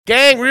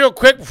Gang, real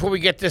quick before we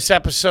get this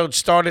episode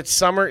started,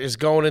 summer is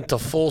going into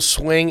full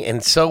swing,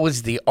 and so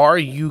is the Are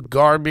You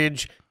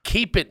Garbage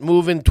Keep It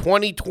Moving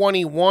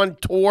 2021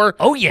 tour.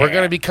 Oh, yeah. We're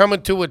going to be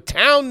coming to a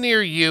town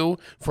near you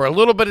for a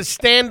little bit of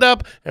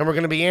stand-up, and we're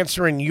going to be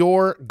answering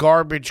your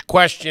garbage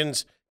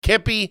questions.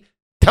 Kippy,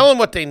 tell them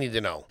what they need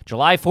to know.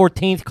 July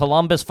 14th,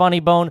 Columbus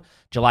Funny Bone.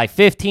 July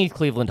 15th,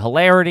 Cleveland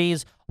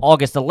Hilarities.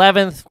 August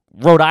 11th,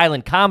 Rhode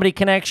Island Comedy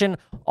Connection.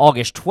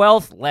 August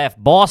 12th, Laugh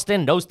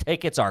Boston. Those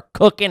tickets are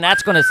cooking.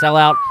 That's going to sell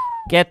out.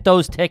 Get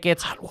those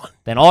tickets. Hot one.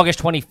 Then August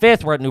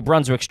 25th, we're at New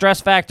Brunswick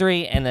Stress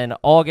Factory. And then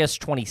August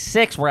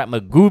 26th, we're at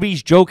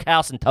Magooby's Joke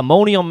House in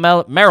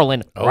Timonium,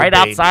 Maryland, right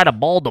baby. outside of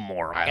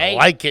Baltimore. Okay? I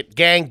like it,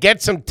 gang.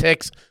 Get some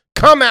ticks.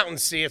 Come out and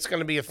see. It's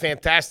going to be a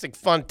fantastic,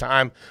 fun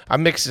time. A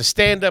mix of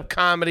stand-up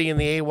comedy and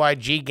the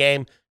AYG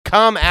game.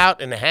 Come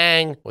out and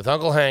hang with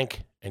Uncle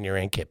Hank and your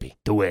Aunt Kippy.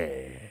 Do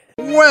it.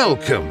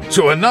 Welcome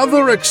to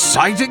another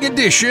exciting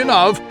edition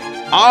of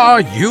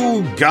Are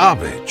You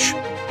Garbage?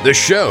 The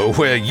show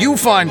where you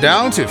find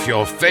out if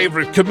your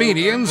favorite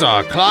comedians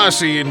are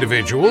classy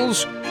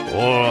individuals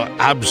or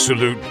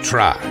absolute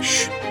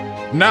trash.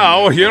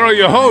 Now, here are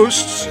your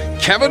hosts,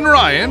 Kevin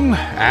Ryan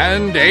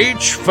and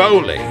H.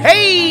 Foley.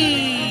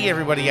 Hey,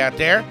 everybody out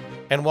there,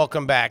 and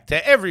welcome back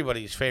to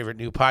everybody's favorite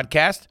new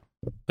podcast.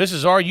 This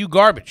is Are You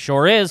Garbage?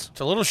 Sure is. It's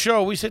a little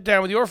show. We sit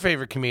down with your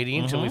favorite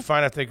comedians, and we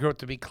find out if they grew up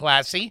to be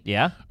classy,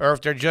 Yeah? or if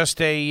they're just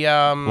a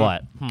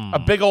What? a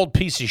big old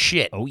piece of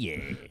shit. Oh, yeah.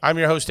 I'm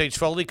your host, H.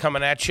 Foley,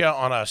 coming at you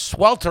on a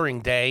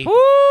sweltering day Woo!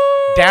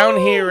 down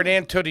here at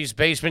Aunt Tootie's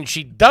basement.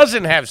 She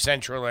doesn't have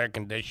central air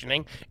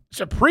conditioning. It's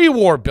a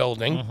pre-war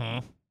building.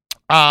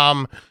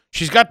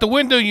 She's got the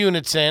window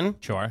units in.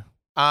 Sure.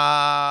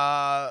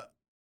 I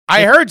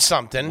heard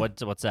something.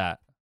 What's that?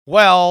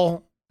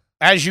 Well,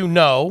 as you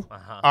know,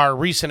 Uh-huh. our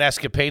recent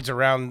escapades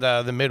around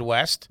the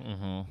Midwest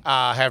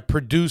have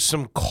produced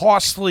some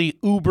costly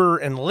Uber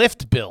and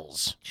Lyft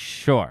bills.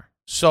 Sure.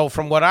 So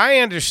from what I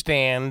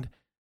understand,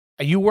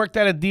 you worked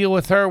out a deal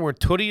with her where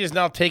Tootie is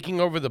now taking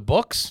over the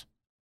books?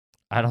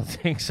 I don't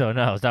think so,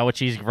 no. Is that what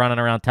she's running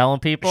around telling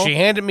people? She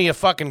handed me a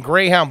fucking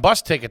Greyhound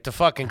bus ticket to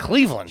fucking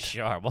Cleveland.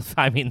 Sure. Well,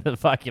 I mean, the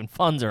fucking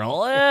funds are a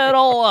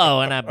little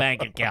low in that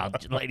bank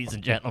account, ladies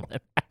and gentlemen.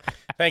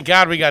 Thank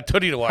God we got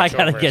Tootie to watch I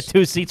got to over get us.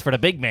 2 seats for the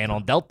big man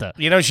on Delta.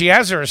 You know, she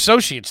has her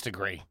associate's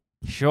degree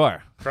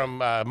Sure. from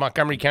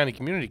Montgomery County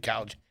Community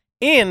College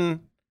in,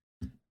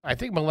 I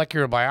think,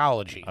 molecular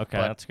biology. Okay,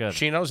 But that's good.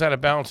 She knows how to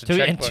balance a And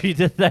checkbook. she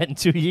did that in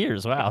 2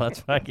 years. Wow, that's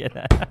fucking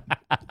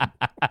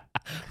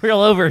real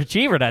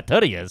overachiever, that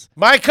Tootie is.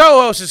 My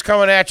co-host is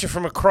coming at you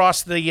from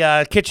across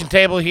the kitchen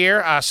table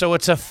here. So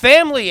it's a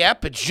family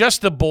ep. It's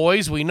just the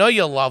boys. We know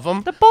you love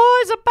them. The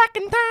boys are back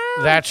in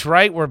town. That's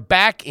right. We're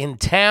back in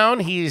town.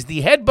 He is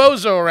the head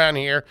bozo around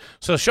here.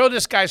 So show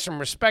this guy some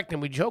respect.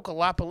 And we joke a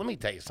lot, but let me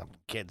tell you something,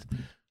 kids.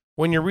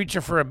 When you're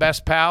reaching for a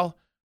best pal,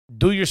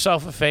 do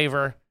yourself a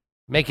favor.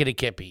 Make it a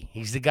Kippy.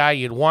 He's the guy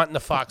you'd want in the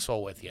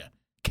foxhole with you.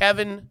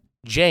 Kevin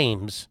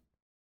James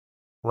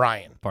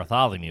Ryan.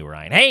 Bartholomew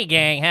Ryan. Hey,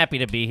 gang. Happy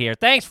to be here.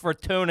 Thanks for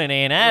tuning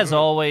in. As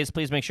always,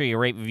 please make sure you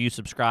rate, review,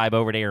 subscribe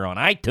over there on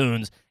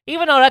iTunes,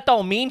 even though that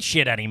don't mean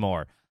shit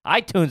anymore.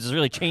 iTunes is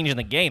really changing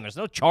the game. There's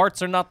no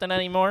charts or nothing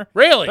anymore.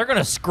 Really? They're going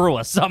to screw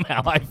us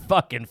somehow. I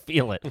fucking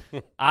feel it.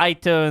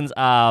 iTunes.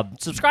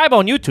 Subscribe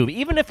on YouTube.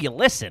 Even if you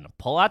listen,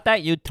 pull out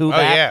that YouTube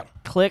app. Yeah.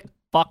 Click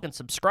fucking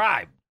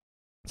subscribe.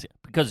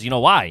 Because you know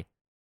why?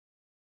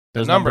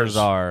 Those numbers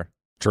are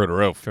True to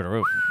roof. through the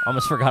roof.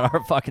 Almost forgot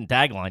our fucking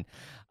tagline.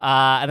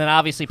 And then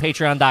obviously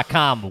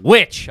patreon.com,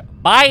 which,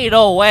 by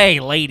the way,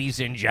 ladies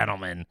and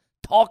gentlemen,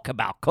 talk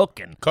about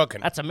cooking.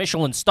 Cooking. That's a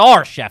Michelin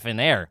star chef in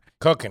there.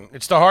 Cooking.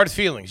 It's the hard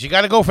feelings. You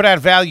got to go for that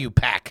value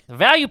pack. The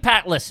value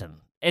pack, listen,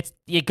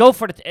 you go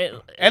for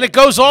And it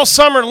goes all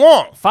summer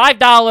long.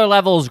 $5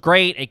 level is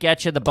great. It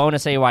gets you the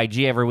bonus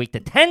AYG every week. The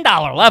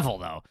 $10 level,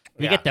 though,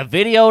 you get the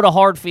video to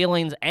Hard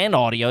Feelings and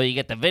audio. You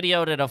get the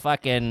video to the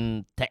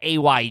fucking to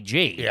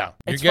AYG. Yeah.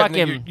 It's you're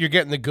getting fucking you're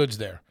getting the goods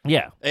there.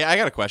 yeah. Hey, I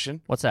got a question.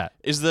 What's that?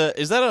 Is that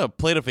a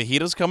plate of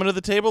fajitas coming to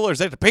the table, or is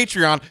that the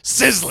Patreon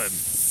sizzling?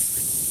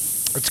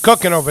 It's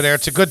cooking over there.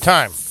 It's a good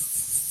time.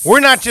 We're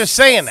not just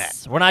saying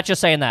that. We're not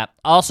just saying that.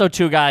 Also,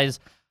 too, guys,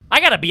 I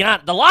gotta be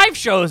honest. The live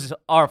shows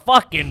are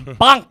fucking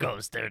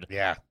bonkos, dude.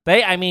 Yeah.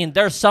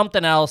 There's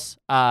something else.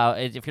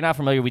 If you're not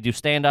familiar, we do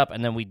stand up,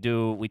 and then we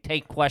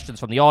take questions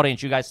from the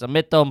audience. You guys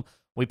submit them.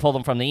 We pull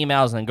them from the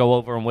emails and then go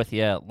over them with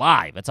you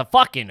live. It's a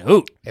fucking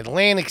hoot.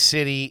 Atlantic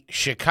City,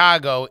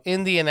 Chicago,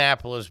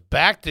 Indianapolis,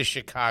 back to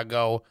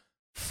Chicago.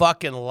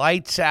 Fucking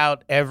lights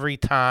out every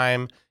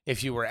time.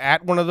 If you were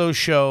at one of those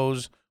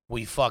shows,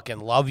 we fucking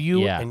love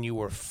you, Yeah. and you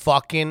were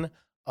fucking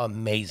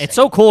amazing. It's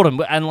so cool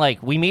and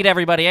like we meet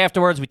everybody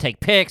afterwards. We take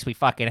pics. We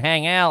fucking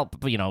hang out.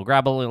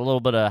 Grab a little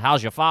bit of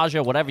how's your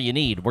faja, whatever you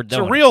need. We're It's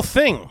doing a real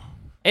thing.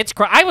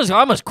 I was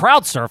almost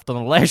crowd surfed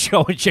on the last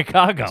show in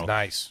Chicago. It's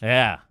nice.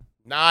 Yeah.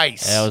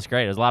 Nice. Yeah, it was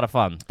great. It was a lot of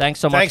fun. Thanks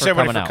so much Thanks for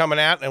everybody coming for out. coming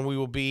out, and we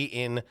will be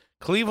in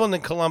Cleveland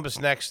and Columbus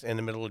next in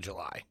the middle of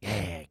July.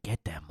 Yeah,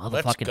 get them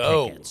Let's motherfucking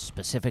go. tickets,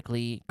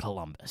 specifically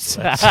Columbus.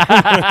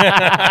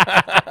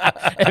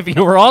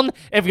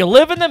 If you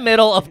live in the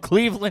middle of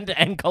Cleveland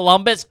and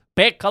Columbus,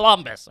 pick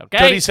Columbus. Okay.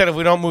 Tony said if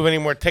we don't move any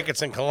more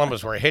tickets in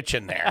Columbus, we're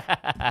hitching there.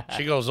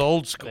 She goes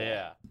old school.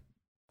 Yeah.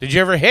 Did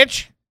you ever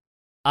hitch?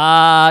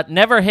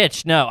 Never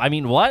hitched. No, I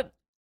mean, what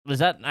was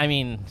that? I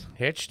mean,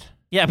 Hitched?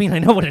 yeah, I mean, I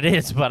know what it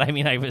is, but I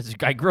mean, I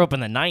grew up in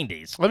the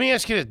 '90s. Let me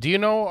ask you this. Do you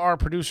know our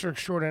producer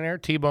extraordinaire,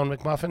 T-Bone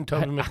McMuffin,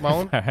 Toby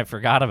McMullen? I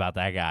forgot about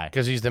that guy.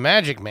 Because he's the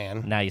magic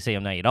man. Now you see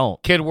him, now you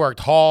don't. Kid worked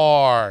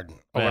hard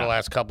over Yeah. the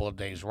last couple of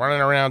days,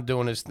 running around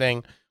doing his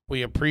thing.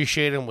 We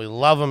appreciate him. We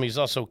love him. He's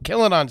also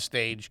killing on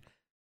stage.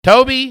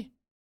 Toby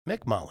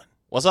McMullen.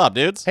 What's up,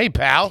 dudes? Hey,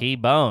 pal.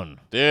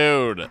 T-Bone.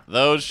 Dude,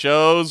 those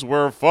shows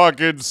were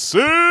fucking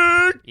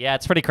sick. Yeah,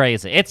 it's pretty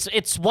crazy.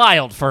 It's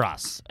wild for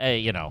us,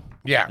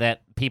 Yeah.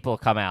 that people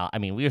come out. I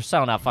mean, we were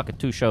selling out fucking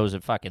 2 shows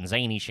at fucking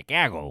zany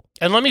Chicago.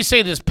 And let me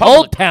say this Old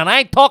public. Town. I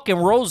ain't talking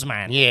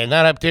Rosemont. Yeah,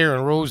 not up there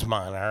in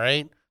Rosemont, all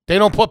right? They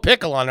don't put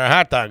pickle on their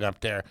hot dog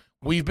up there.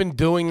 We've been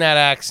doing that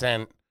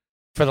accent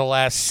for the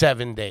last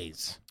 7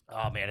 days.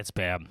 Oh man, it's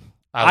bad.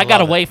 I I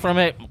got love it. away from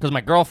it because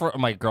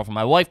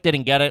my wife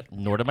didn't get it,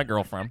 nor did my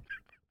girlfriend.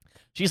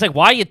 She's like,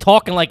 "Why are you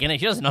talking like in it?"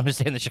 She doesn't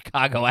understand the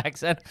Chicago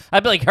accent.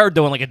 I'd be like her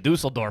doing like a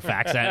Dusseldorf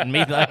accent, and me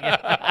like,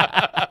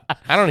 I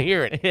don't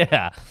hear it.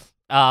 yeah.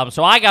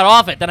 So I got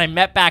off it. Then I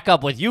met back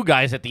up with you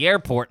guys at the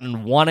airport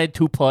and wanted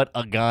to put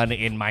a gun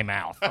in my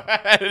mouth.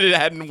 It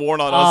hadn't worn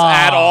on us Oh,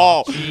 at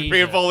all. Jesus.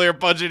 Me and Foley are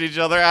punching each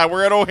other.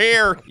 We're at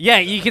O'Hare. Yeah,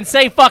 you can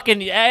say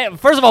fucking.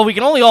 First of all, we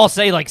can only all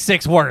say like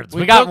 6 words.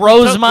 We got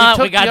Rosemont.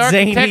 We got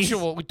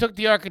Zanies. We took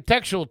the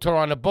architectural tour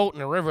on the boat in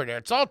the river there.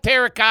 It's all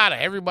terracotta.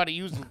 Everybody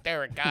using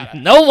terracotta.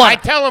 No one. I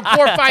tell them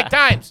 4 or 5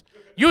 times,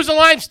 use a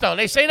limestone.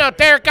 They say, no,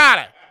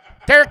 terracotta.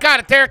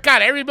 Terracotta,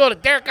 terracotta. Every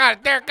building, terracotta,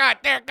 terracotta,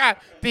 terracotta.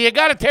 Do you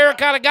got a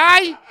terracotta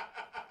guy?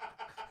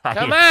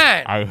 Come on.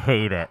 I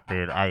hate it,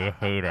 dude. I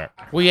hate it.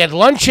 We had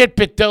lunch at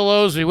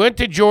Patillo's. We went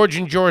to George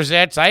and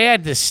Georgette's. I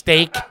had the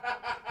steak.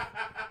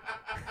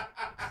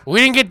 We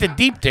didn't get the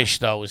deep dish,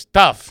 though. It was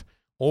tough.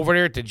 Over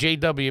there at the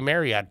JW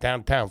Marriott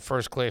downtown,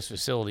 first-class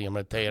facility. I'm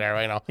going to tell you that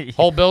right now.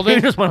 Whole You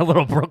building, just went a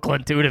little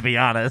Brooklyn too, to be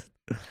honest.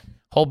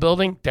 whole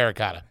building,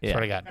 terracotta. Yeah.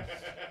 Swear to God.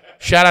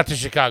 Shout out to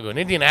Chicago. And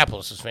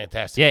Indianapolis is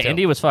fantastic, Yeah, too.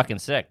 Indy was fucking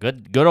sick.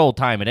 Good old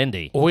time at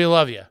Indy. We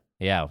love you.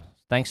 Yeah.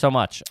 Thanks so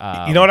much.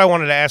 You know what I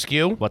wanted to ask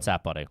you? What's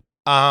that, buddy?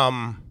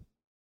 And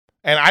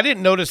I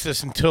didn't notice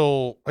this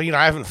until, I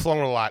haven't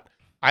flown a lot.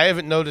 I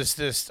didn't notice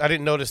this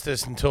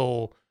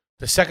until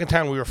the second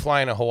time we were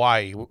flying to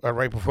Hawaii,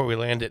 right before we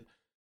landed.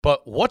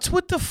 But what's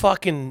with the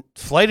fucking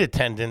flight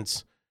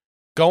attendants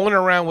going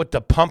around with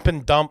the pump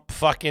and dump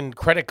fucking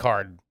credit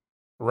card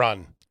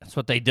run? That's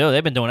what they do.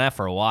 They've been doing that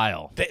for a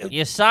while.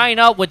 You sign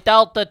up with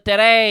Delta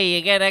today,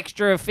 you get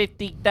extra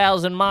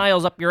 50,000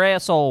 miles up your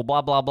asshole,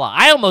 blah, blah, blah.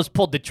 I almost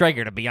pulled the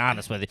trigger, to be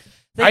honest with you.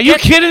 They Are you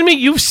get- kidding me?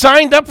 You've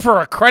signed up for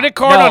a credit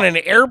card No, on an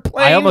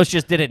airplane? I almost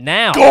just did it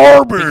now.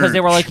 Garbage. Because they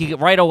were like,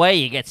 right away,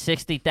 you get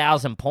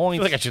 60,000 I points.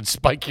 feel like I should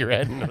spike your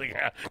head and be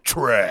like,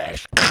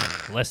 trash.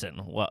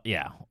 Listen, well,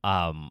 yeah.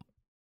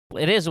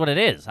 It is what it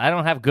is. I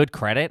don't have good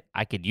credit.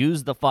 I could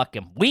use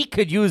we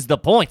could use the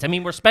points. I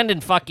mean, we're spending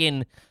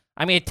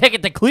a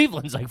ticket to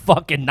Cleveland's like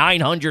fucking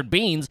 900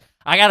 beans.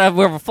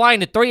 We're flying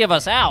the 3 of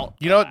us out.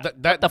 You know,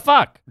 What the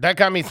fuck? that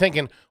got me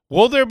thinking,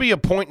 will there be a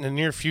point in the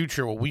near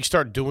future where we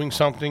start doing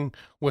something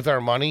with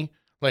our money?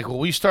 Like, will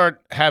we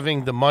start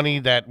having the money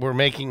that we're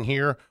making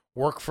here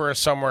work for us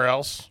somewhere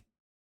else?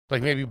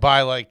 Like maybe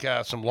buy like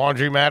some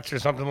laundry mats or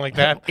something like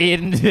that?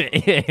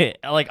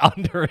 Like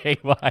under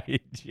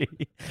AYG.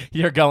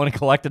 You're going and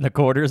collecting the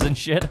quarters and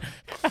shit?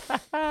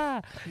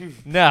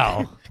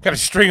 No. Got a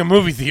string of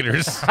movie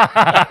theaters.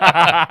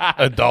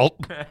 Adult.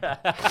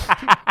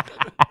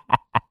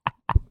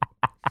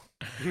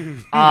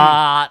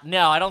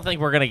 No, I don't think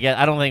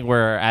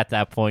we're at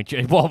that point.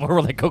 Well,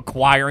 we're like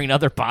acquiring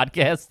other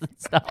podcasts and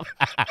stuff.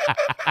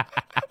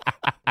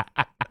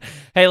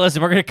 Hey,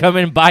 listen, we're going to come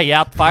in and buy you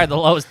out, fire the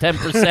lowest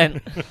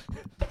 10%.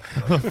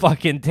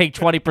 Fucking take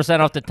 20%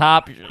 off the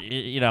top,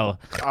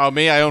 Oh,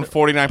 me, I own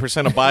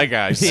 49% of Buy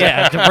Guys.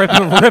 Yeah, to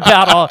rip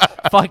out all,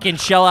 fucking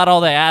shell out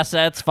all the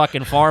assets,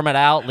 fucking farm it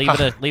out, leave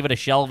it a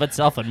shell of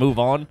itself and move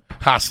on.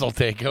 Hostile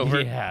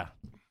takeover. Yeah.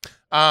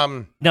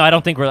 No, I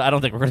don't think we're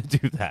going to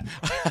do that.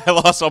 I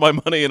lost all my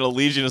money in a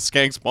Legion of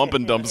Skanks pump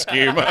and dump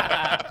scheme.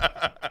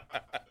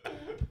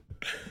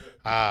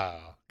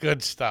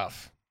 Good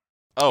stuff.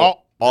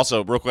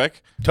 Also, real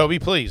quick, Toby,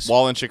 please.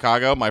 while in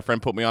Chicago, my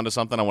friend put me onto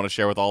something I want to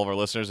share with all of our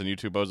listeners and you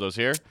two bozos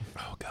here.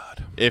 Oh,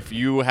 God. If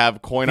you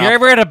have coin You're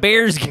ever at a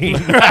Bears game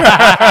and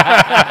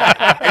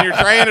you're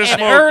trying to and smoke,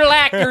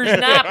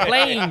 Urlacher's not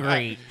playing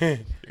great. you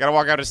got to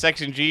walk out to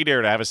Section G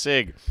there to have a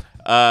cig.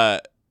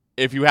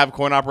 If you have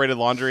coin-operated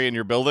laundry in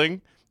your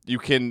building, you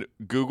can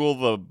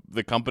Google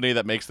the company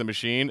that makes the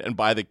machine and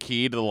buy the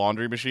key to the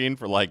laundry machine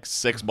for like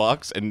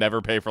 $6 and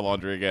never pay for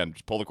laundry again.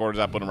 Just pull the quarters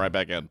out, put them right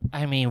back in.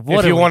 I mean, what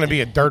If you want to be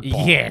a dirt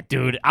ball. Yeah,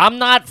 dude. I'm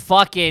not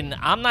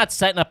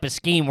setting up a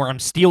scheme where I'm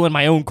stealing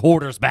my own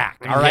quarters back.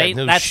 All Yeah, right?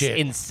 no That's shit.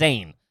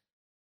 insane.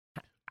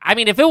 I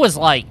mean, if it was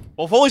like,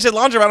 Well, Foley said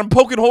laundry, I'm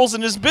poking holes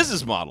in his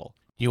business model.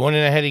 You want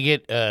to know how to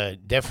get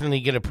definitely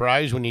get a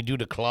prize when you do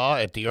the claw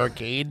at the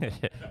arcade?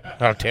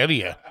 I'll tell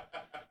you.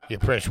 You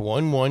press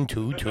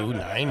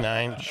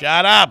 112299.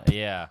 Shut up.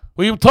 yeah.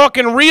 We're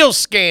talking real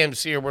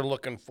scams here we're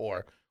looking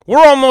for.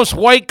 We're almost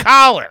white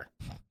collar.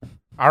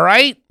 All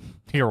right?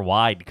 Your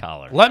wide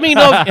collar. Let me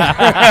know.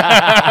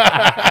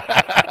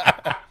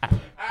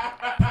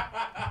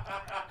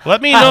 Let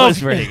me know. was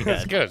pretty good.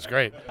 It's good. It's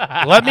great.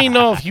 Let me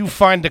know if you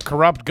find a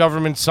corrupt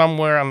government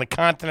somewhere on the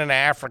continent of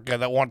Africa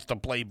that wants to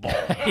play ball.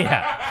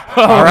 Yeah.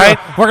 All right?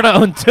 We're going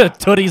to own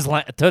Tootie's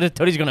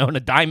Tootie's going to own a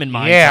diamond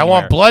mine. Yeah, I somewhere.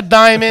 want blood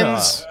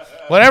diamonds.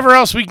 Whatever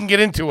else we can get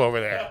into over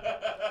there.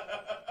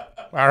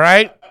 All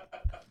right?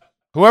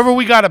 Whoever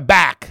we got to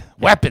back,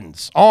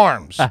 weapons,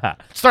 arms,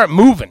 start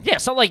moving. Yeah,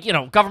 so like,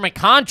 government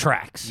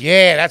contracts.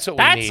 Yeah, that's what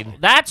we need.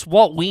 That's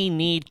what we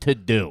need to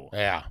do.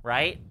 Yeah,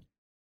 Right?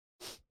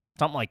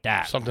 Something like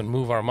that. something to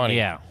move our money.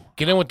 Yeah.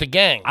 Get in with the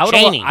gang. I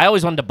Cheney.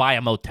 always wanted to buy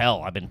a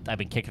motel. I've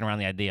been kicking around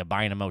the idea of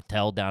buying a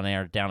motel down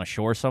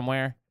ashore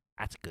somewhere.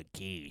 That's a good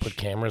key. Put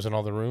cameras in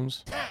all the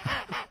rooms.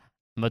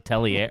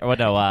 Motelier. Oh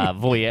no,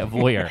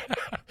 Voyeur.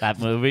 That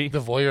movie. The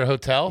Voyeur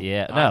Hotel?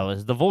 Yeah, no, it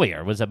was The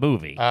Voyeur. It was a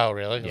movie. Oh,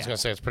 really? I was Yeah. going to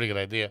say it's a pretty good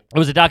idea. It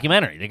was a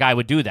documentary. The guy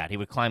would do that. He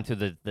would climb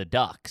through the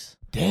ducts.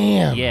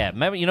 Damn. Yeah,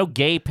 remember,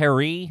 Gay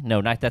Perry? No,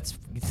 not that's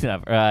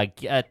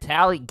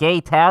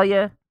Gay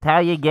Talia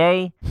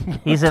Gay.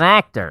 He's an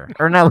actor.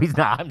 Or no, he's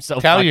not. I'm so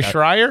Talia fucked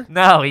up. Schreier?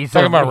 No, he's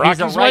Talking about he's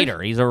a Rocky's writer.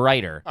 wife? He's a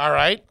writer. All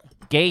right.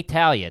 Gay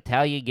Talia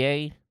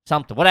Gay,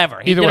 something, whatever.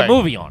 He Either did way. a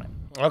movie on it.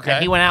 Okay.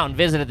 And he went out and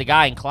visited the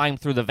guy and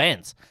climbed through the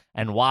vents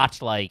and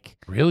watched like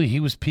Really? He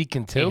was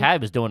peeking too? he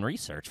was doing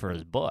research for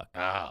his book.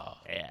 Oh,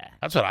 Yeah.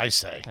 that's what I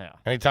say. Yeah.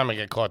 Anytime I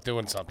get caught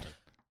doing something.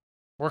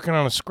 Working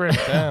on a script.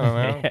 I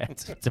don't know.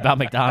 It's about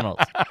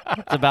McDonald's.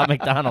 It's about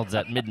McDonald's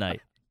at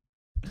midnight.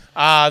 The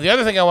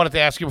other thing I wanted to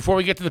ask you before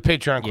we get to the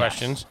Patreon Yes.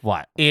 questions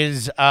What?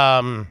 is,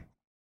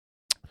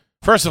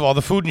 first of all,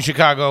 the food in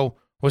Chicago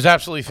was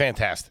absolutely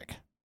fantastic.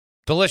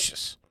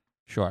 Delicious.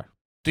 Sure.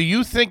 Do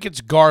you think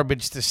it's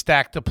garbage to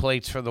stack the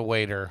plates for the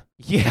waiter?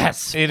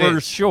 Yes, It for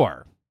is.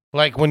 sure.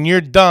 Like when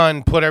you're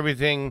done, put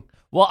everything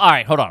Well, all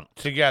right, hold on.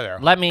 together.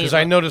 Let me. Because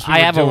I noticed we I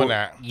were have doing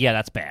that. Yeah,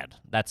 that's bad.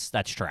 That's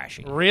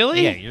trashy.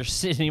 Really? Yeah, you're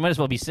sitting. You might as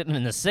well be sitting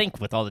in the sink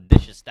with all the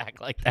dishes stacked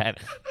like that.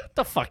 Get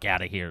the fuck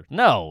out of here.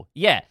 No.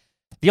 Yeah.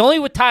 The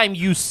only time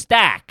you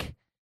stack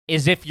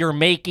is if you're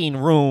making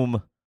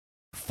room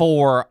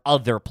for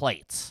other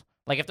plates.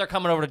 Like if they're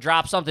coming over to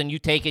drop something, you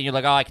take it. And you're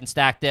like, oh, I can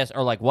stack this,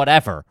 or like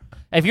whatever.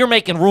 If you're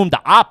making room to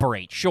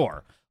operate,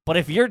 sure. But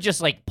if you're just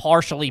like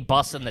partially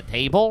busting the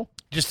table,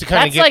 Just to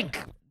kind of that's get,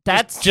 like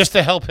that's just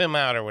to help him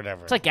out or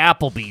whatever. it's like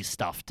Applebee's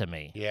stuff to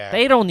me. Yeah.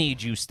 They don't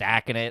need you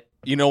stacking it.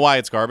 You know why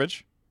it's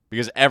garbage?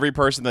 Because every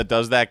person that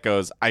does that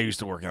goes, I used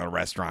to work in a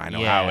restaurant. I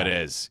know how Yeah. it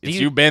is. Do It's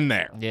you- you've been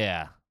there.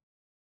 Yeah.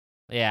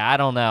 Yeah, I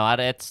don't know.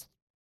 It's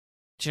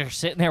just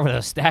sitting there with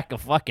a stack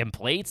of fucking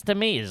plates to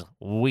me is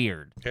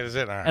weird. Is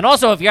it? All right. And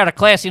also, if you're at a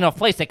classy enough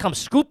place, they come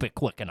scoop it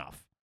quick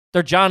enough.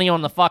 They're Johnny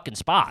on the fucking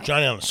spot.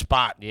 Johnny on the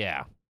spot.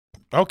 Yeah.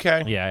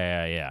 Okay.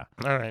 Yeah.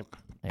 All right.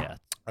 Yeah.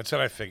 That's what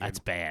I figured. That's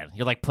bad.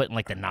 You're like putting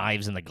like the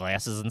knives in the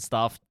glasses and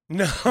stuff.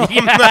 No.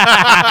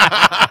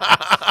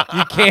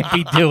 You can't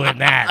be doing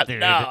that, dude.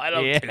 No, I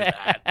don't do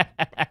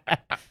that.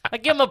 I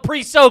give them a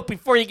pre-soak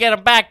before you get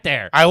them back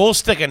there. I will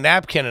stick a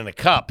napkin in a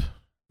cup.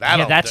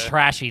 Yeah, that's do.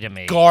 trashy to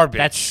me. Garbage.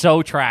 That's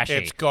so trashy.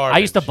 It's garbage. I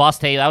used to bust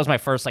tables. That was my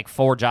first like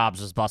 4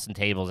 jobs was busting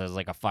tables as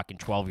like a fucking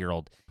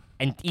 12-year-old.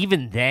 And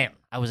even then,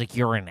 I was like,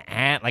 you're an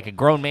at. Like a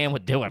grown man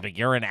would do it. But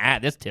you're an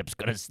at. This tip's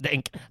going to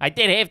stink. I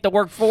did half the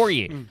work for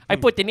you. I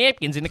put the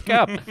napkins in the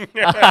cup.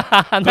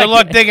 Good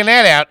luck digging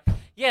that out.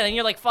 Yeah, then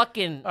you're like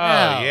fucking. Oh,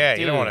 yeah.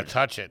 You don't dude. want to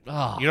touch it.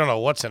 Oh. You don't know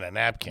what's in a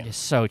napkin. It's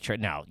so true.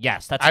 No,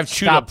 yes, that's. I've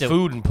chewed stop up doing-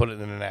 food and put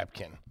it in a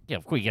napkin. Yeah,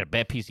 of course you get a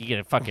bad piece. You get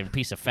a fucking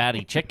piece of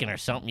fatty chicken or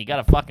something. You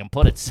gotta fucking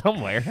put it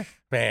somewhere.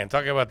 Man,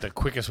 talking about the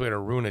quickest way to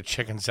ruin a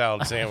chicken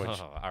salad sandwich.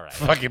 Oh, all right.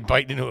 Fucking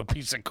biting into a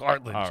piece of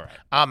cartilage. All right.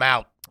 I'm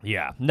out.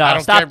 Yeah. I No,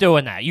 don't stop care-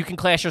 doing that. You can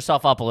class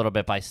yourself up a little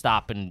bit by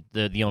stopping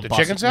the The bussing.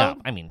 chicken salad?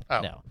 No, I mean,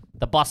 Oh. no.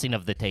 The bussing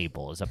of the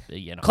table is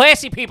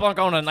classy people aren't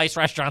going to nice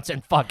restaurants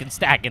and fucking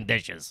stacking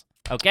dishes.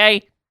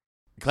 Okay?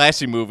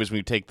 Classy move is when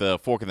you take the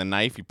fork and the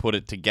knife, you put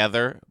it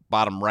together,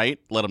 bottom right,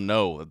 let them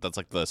know that that's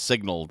like the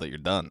signal that you're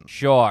done.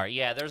 Sure.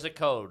 Yeah, there's a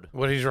code.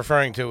 What he's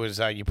referring to is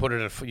you put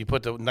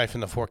the knife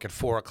and the fork at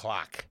 4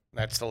 o'clock.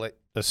 That's to let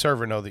the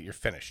server know that you're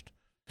finished.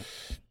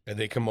 And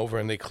they come over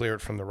and they clear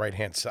it from the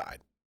right-hand side,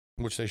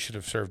 which they should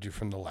have served you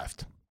from the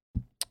left.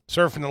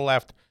 Serve from the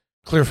left,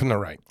 clear from the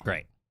right.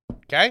 Great.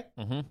 Okay?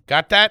 Mm-hmm.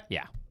 Got that?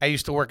 Yeah. I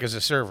used to work as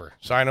a server,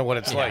 so I know what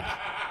it's like.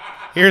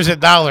 Here's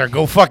 $1.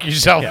 Go fuck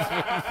yourself.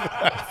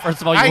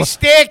 First of all, I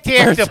stacked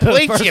half the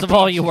plates. First of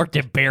all, you worked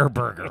at Bear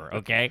Burger,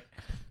 okay?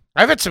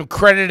 I've had some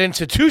credited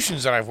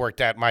institutions that I've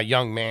worked at, my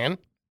young man.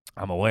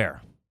 I'm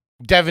aware.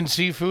 Devon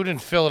Seafood in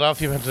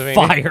Philadelphia,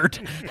 Pennsylvania. Fired.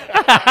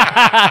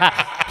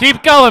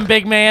 Keep going,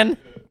 big man.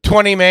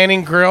 20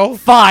 Manning Grill.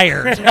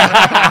 Fired.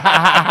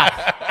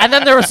 And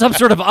then there was some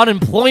sort of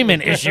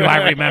unemployment issue,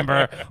 I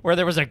remember, where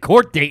there was a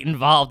court date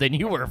involved and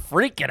you were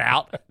freaking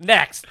out.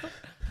 Next.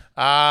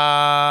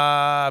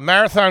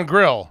 Marathon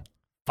Grill.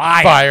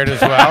 Fired.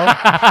 As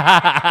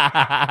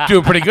well.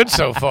 Doing pretty good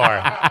so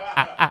far.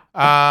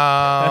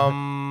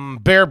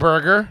 Bear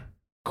Burger.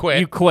 Quit.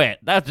 You quit.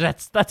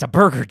 That's a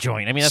burger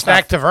joint. I mean, that's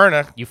Snack not,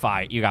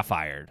 Taverna. you got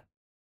fired.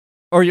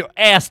 Or you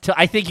asked to,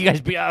 I think you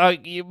guys,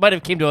 you might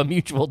have came to a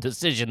mutual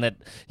decision that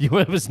it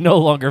was no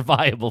longer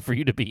viable for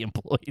you to be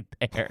employed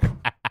there.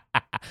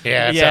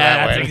 Yeah,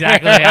 that's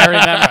exactly. I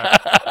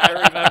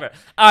remember.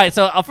 All right,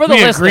 so for the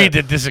we listener, agreed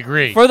to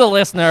disagree. for the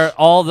listener,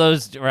 all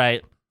those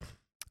right.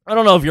 I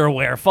don't know if you're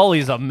aware.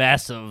 Foley's a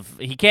mess of.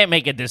 He can't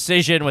make a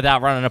decision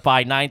without running it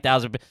by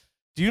 9,000.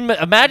 Do you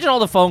imagine all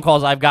the phone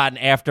calls I've gotten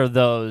after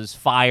those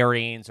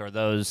firings or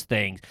those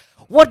things?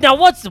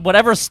 What's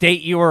whatever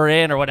state you were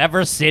in or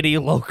whatever city,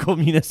 local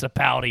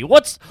municipality?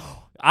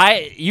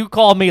 You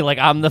call me like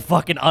I'm the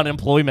fucking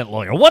unemployment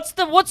lawyer. What's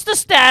the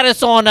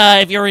status on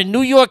if you're in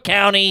New York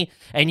County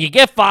and you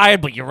get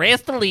fired but you're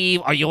asked to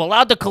leave? Are you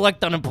allowed to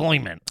collect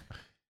unemployment?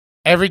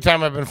 Every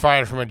time I've been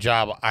fired from a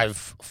job, I've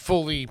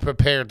fully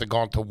prepared to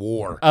go into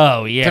war.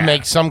 Oh yeah, to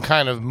make some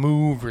kind of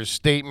move or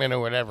statement or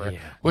whatever,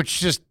 which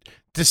just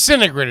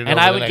disintegrated. And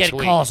over I the would next get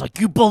week. calls like,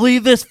 "You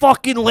believe this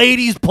fucking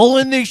lady's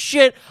pulling this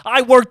shit?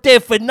 I worked there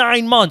for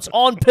 9 months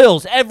on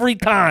pills every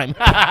time."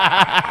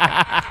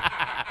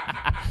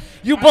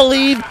 You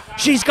believe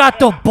she's got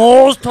the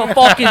balls to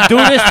fucking do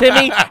this to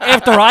me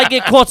after I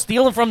get caught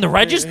stealing from the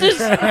registers?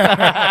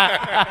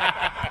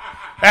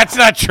 That's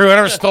not true. I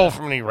never stole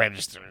from any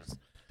registers.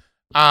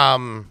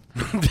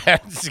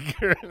 That's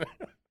good.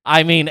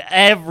 I mean,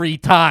 every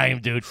time,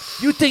 dude.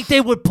 You think they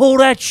would pull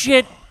that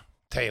shit?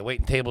 Tell you,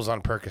 waiting tables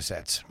on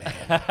Percocets,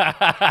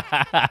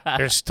 man.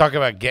 There's talk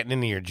about getting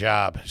into your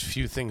job. There's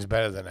few things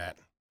better than that.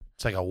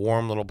 It's like a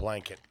warm little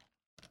blanket.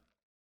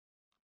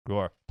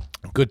 Sure.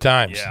 Good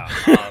times. Yeah.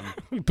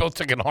 We both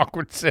took an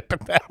awkward sip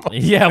at that one.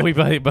 Yeah, we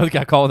both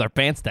got caught with our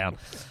pants down.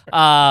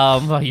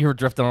 You were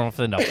drifting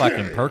off into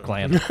fucking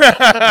Perkland.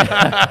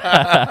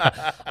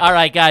 All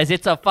right, guys,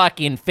 it's a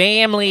fucking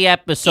family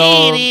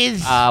episode. It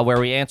is. Where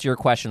we answer your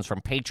questions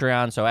from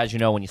Patreon. So as you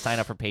know, when you sign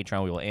up for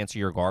Patreon, we will answer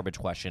your garbage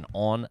question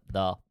on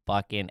the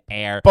fucking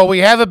air. But we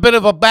have a bit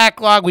of a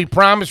backlog. We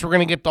promise we're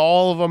going to get to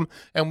all of them,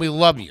 and we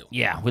love you.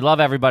 Yeah, we love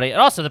everybody.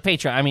 And also the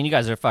Patreon. I mean, you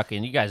guys are the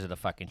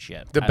fucking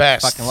shit. The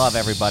best. I fucking love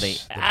everybody.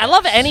 I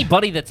love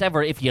anybody that's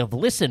ever, if you've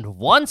listened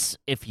once,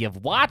 if you've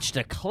watched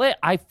a clip,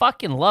 I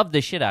fucking love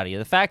the shit out of you.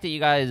 The fact that you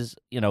guys,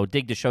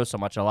 dig the show so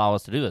much and allow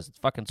us to do this, it's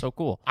fucking so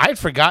cool. I'd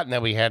forgotten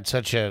that we had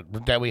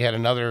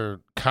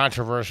another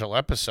controversial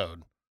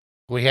episode.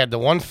 We had the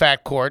one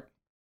Fat Court,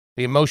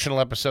 the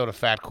emotional episode of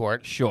Fat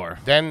Court. Sure.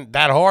 Then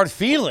that Hard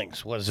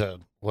Feelings was a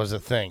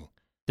thing.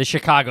 The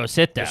Chicago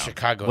sit down. The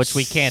Chicago which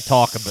we can't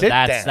talk about.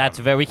 sit-down. That's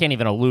very, we can't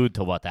even allude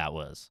to what that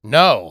was.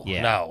 No,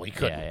 Yeah. no, we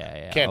couldn't.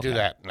 Yeah. Can't do Okay.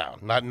 that. No,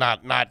 not.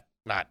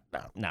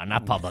 No,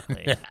 not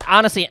publicly.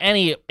 Honestly,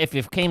 if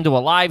you came to a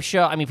live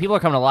show, I mean, people are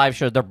coming to live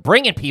shows. They're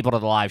bringing people to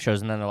the live shows,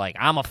 and then they're like,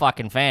 "I'm a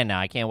fucking fan now.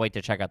 I can't wait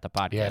to check out the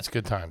podcast." Yeah, it's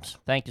good times.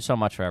 Thank you so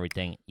much for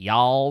everything.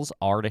 Y'all's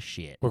are the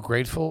shit. We're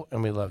grateful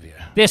and we love you.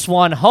 This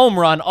one, home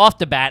run off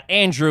the bat.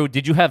 Andrew,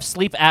 did you have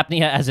sleep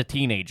apnea as a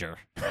teenager?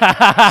 How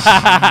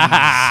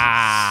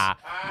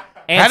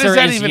does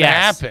that even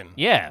happen?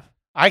 Yeah,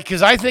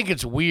 Because I think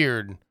it's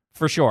weird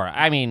for sure.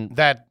 I mean,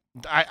 that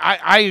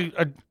I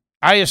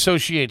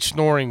associate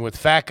snoring with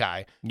fat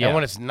guy. Yeah. And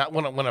when it's not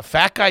when a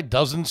fat guy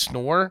doesn't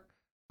snore,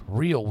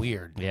 real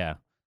weird. yeah,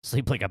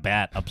 sleep like a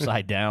bat,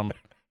 upside down.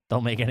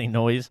 Don't make any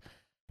noise.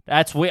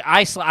 That's weird.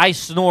 I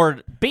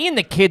snored. Being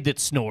the kid that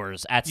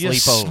snores at You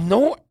sleepover.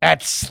 snore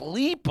at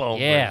sleepovers.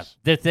 Yeah,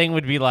 the thing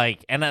would be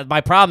like, and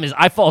my problem is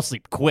I fall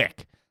asleep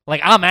quick.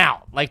 Like, I'm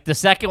out. Like, the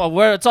second one,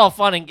 where it's all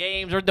fun and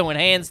games, we're doing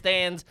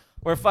handstands,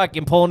 we're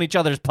fucking pulling each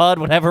other's pud,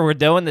 whatever we're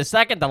doing. The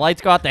second the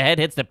lights go out, the head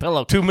hits the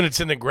pillow. 2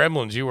 minutes into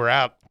Gremlins, you were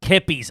out.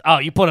 Kippies. Oh,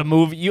 you put a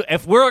movie.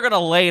 If we're going to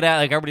lay down,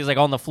 like, everybody's, like,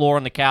 on the floor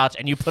on the couch,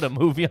 and you put a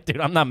movie up,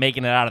 dude, I'm not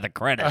making it out of the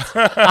credits.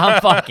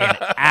 I'm fucking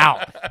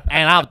out.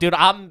 And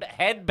I'm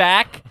head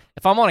back.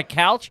 If I'm on a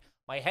couch,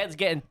 my head's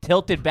getting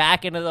tilted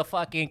back into the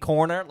fucking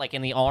corner, like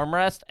in the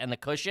armrest and the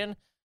cushion.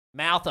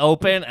 Mouth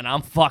open, and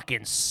I'm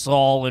fucking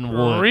sawing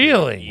wood.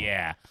 Really?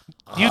 Yeah.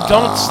 You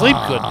don't sleep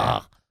good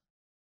now.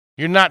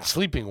 You're not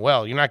sleeping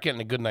well. You're not getting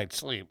a good night's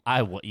sleep.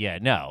 Yeah,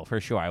 no, for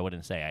sure. I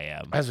wouldn't say I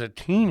am. As a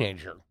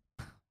teenager.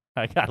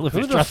 I gotta live Who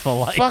a the stressful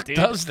life, fuck dude.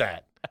 does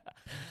that?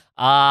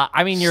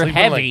 I mean, you're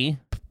Sleeping heavy.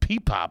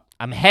 P-pop.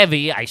 I'm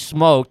heavy. I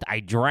smoked. I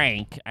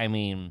drank. I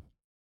mean,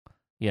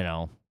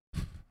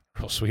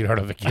 Typical sweetheart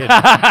of a kid.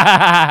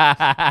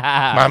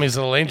 Mommy's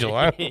little angel,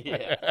 huh?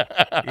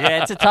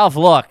 Yeah, it's a tough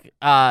look.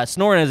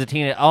 Snoring as a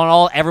teenager,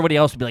 everybody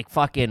else would be like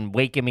fucking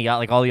waking me up,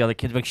 like all the other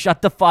kids would be like,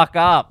 shut the fuck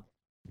up.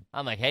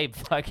 I'm like, hey,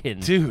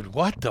 fucking. Dude,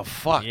 what the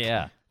fuck?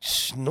 Yeah.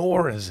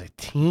 Snore as a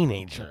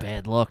teenager.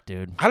 Bad look,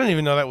 dude. I didn't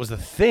even know that was the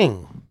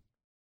thing.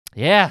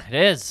 Yeah, it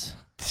is.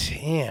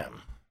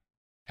 Damn.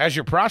 How's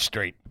your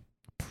prostate?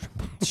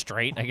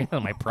 Straight. I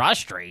got my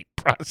prostrate.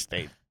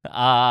 Prostate.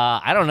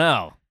 I don't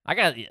know. I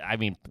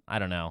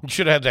don't know. You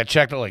should have had that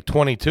checked at like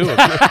 22.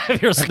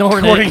 If you're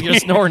snoring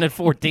at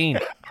 14.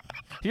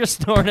 If you're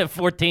snoring at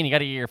 14, you got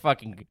to get your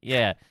fucking,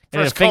 yeah.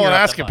 First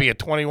colonoscopy at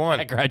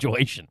 21. At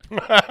graduation.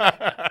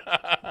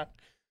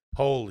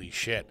 Holy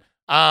shit.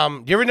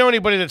 Do you ever know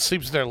anybody that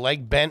sleeps with their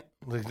leg bent,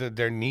 like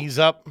their knees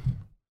up?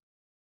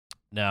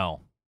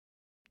 No.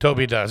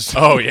 Toby does.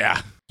 Oh,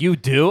 yeah. You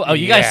do? Oh,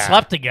 you guys Yeah.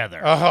 slept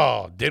together.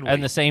 Oh, did we?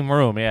 In the same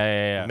room.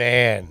 Yeah.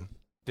 Man.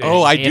 Dude,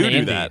 Oh, I in do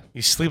Indy. that.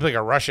 you sleep like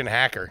a Russian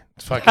hacker.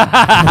 It's fucking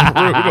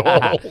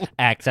brutal.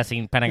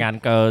 Accessing Pentagon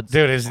codes.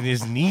 Dude,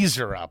 his knees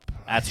are up.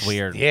 That's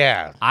weird.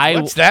 Yeah. I-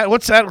 What's that?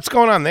 What's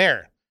going on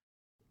there?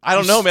 I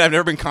don't know, man. I've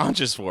never been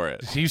conscious for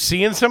it. You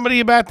seeing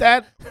somebody about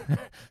that?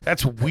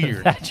 That's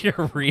weird. That's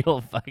your real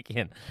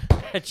fucking.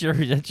 That's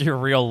your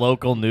real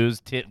local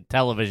news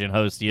television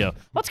host. You know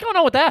what's going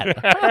on with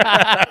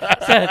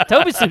that?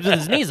 Toby sleeps with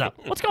his knees up.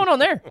 What's going on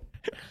there?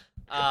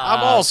 I'm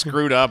all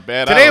screwed up,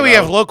 man. I Today don't we know.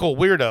 have local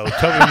weirdo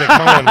Toby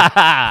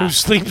McMullen who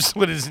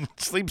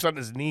sleeps on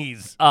his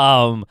knees.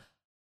 I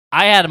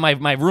had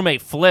my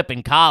roommate Flip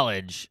in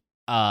college.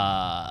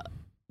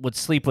 Would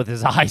sleep with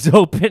his eyes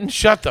open.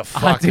 Shut the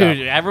fuck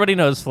Dude, up. everybody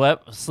knows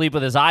Flip. Sleep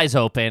with his eyes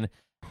open.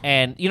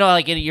 And you know,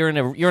 like you're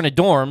in a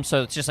dorm,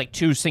 so it's just like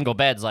two single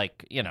beds,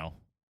 like, you know,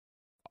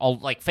 all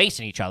like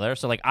facing each other.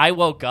 So like I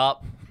woke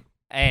up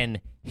and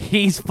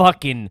he's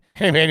fucking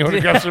Hey man, you want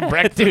to grab some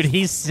breakfast? dude,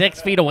 he's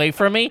 6 feet away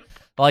from me.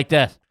 Like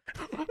this.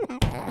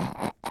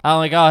 I'm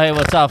like, oh hey,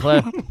 what's up,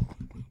 Flip?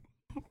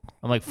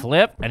 I'm like,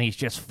 Flip, and he's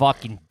just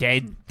fucking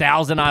dead,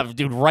 1,000 eyes,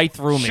 dude, right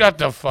through me. Shut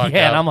the fuck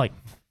Yeah, up. and I'm like,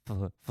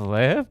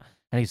 Flip?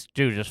 And he's,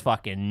 dude, just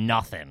fucking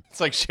nothing.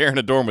 It's like sharing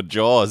a dorm with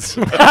Jaws.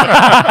 And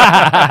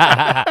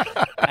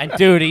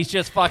dude, he's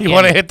just fucking. You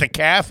want to hit the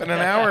calf in an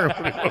hour?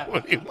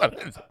 What do you want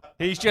to-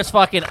 He's just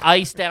fucking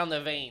ice down the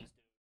veins.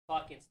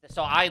 Fucking.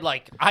 So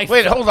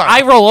Wait, hold on.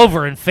 I roll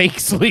over and fake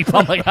sleep.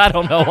 I'm like, I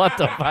don't know what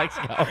the fuck's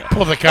going on.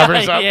 Pull the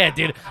covers up. Yeah,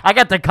 dude. I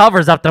got the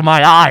covers up to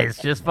my eyes,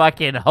 just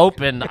fucking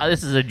hoping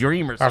this is a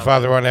dream or Our something.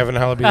 Father who art in heaven,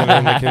 hallowed be thy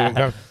name. Thy kingdom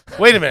come.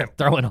 Wait a minute.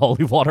 Throwing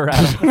holy water at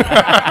him.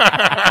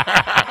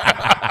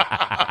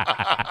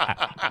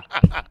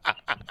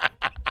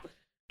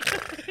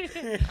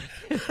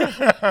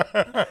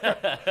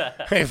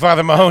 Hey,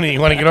 Father Mahoney, you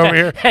want to get over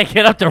here? Hey,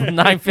 get up to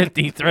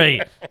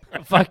 9:53.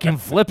 Fucking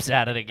flips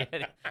at it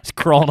again. He's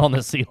crawling on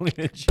the ceiling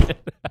and shit.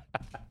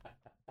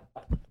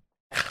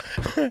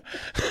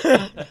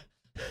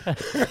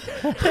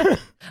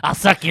 I'll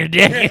suck your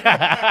dick.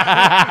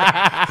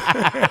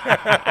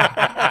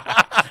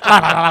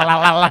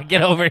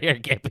 Get over here,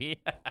 Gippy.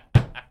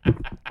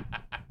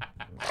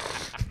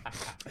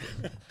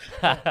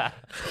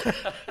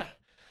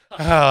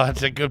 Oh,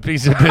 that's a good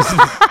piece of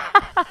business.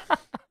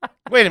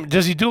 Wait a minute.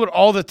 Does he do it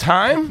all the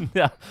time?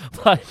 Yeah,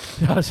 but,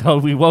 so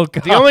we woke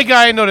up. The only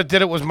guy I know that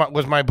did it was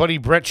my buddy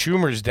Brett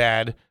Schumer's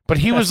dad, but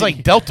he was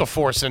like Delta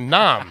Force in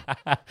Nam.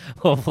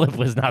 Well, Flip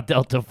was not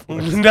Delta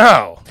Force.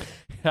 No.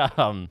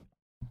 Um,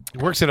 He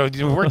worked at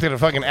a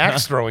fucking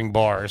axe throwing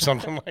bar or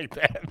something like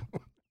that.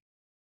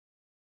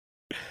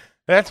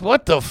 That's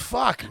what the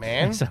fuck,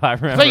 man. so I I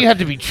remember thought you had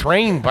to be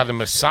trained by the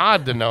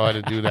Mossad to know how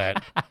to do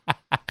that.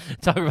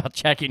 talking about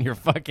checking your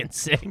fucking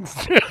six.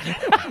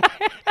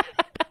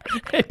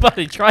 Hey,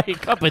 buddy, try a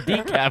cup of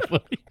decaf.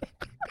 Buddy.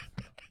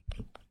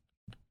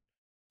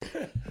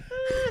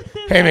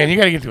 Hey, man, you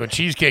got to get to a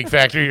cheesecake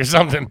factory or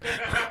something.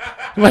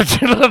 Let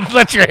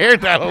your hair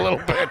down a little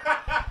bit.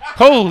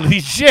 Holy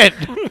shit.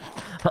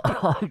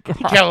 Oh, You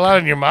got a lot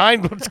on your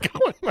mind? What's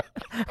going on?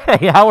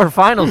 hey, how are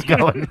finals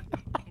going?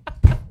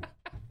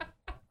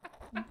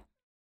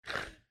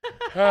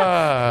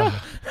 Gonna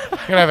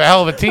have a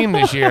hell of a team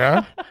this year,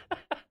 huh?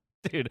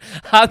 Dude,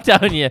 I'm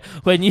telling you,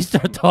 when you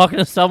start talking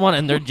to someone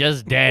and they're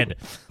just dead,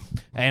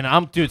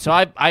 and dude,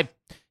 so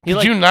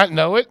Did you not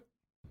know it?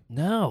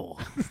 no,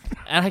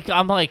 and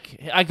I'm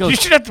like, I go, You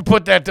should have to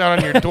put that down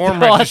on your dorm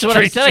well, that's what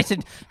I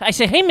registration. said. I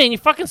said, hey man, you're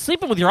fucking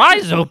sleeping with your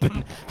eyes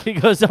open. He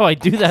goes, oh, I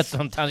do that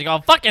sometimes. I go,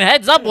 fucking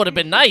heads up would have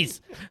been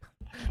nice.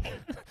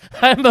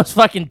 I almost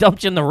fucking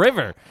dumped you in the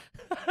river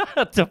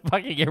to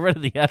fucking get rid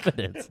of the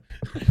evidence.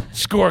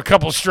 Score a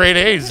couple straight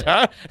A's,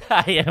 huh?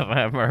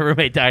 Yeah, my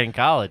roommate died in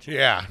college.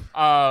 Yeah.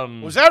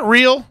 Was Was that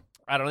real?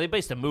 I don't know. They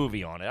based a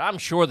movie on it. I'm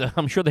sure they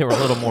were a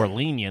little more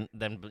lenient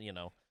than, you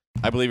know.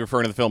 I believe you're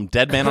referring to the film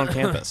Dead Man on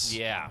Campus.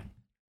 Yeah.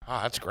 Oh,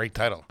 that's a great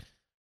title.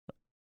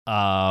 Yeah,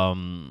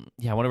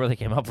 I wonder where they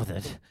came up with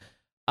it.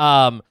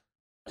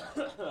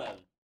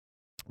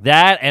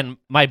 That and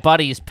my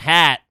buddy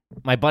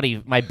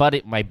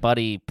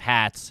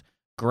Pat's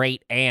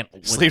great aunt.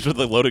 Sleeps with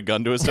a loaded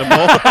gun to his temple.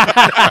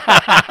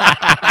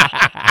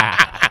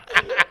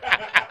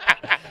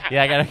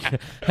 Yeah, I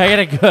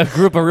got a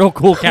group of real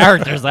cool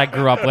characters I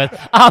grew up with.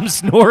 I'm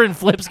snoring,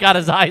 Flip's got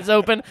his eyes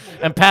open,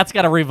 and Pat's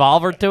got a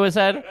revolver to his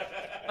head.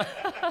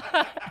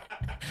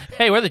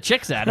 Hey, where the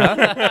chicks at,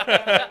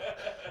 huh?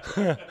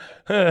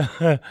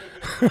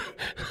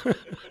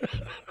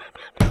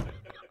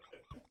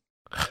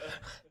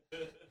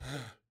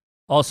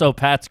 Also,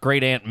 Pat's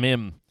great aunt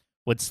Mim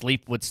would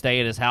stay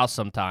at his house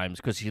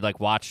sometimes because she like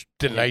watched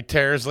The night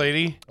terrors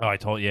lady. Oh, I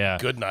told you. Yeah.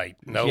 Good night.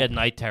 Nope. She had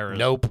night terrors.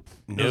 Nope.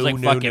 It was like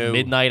fucking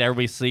midnight.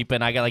 Everybody's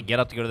sleeping. I gotta like get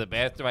up to go to the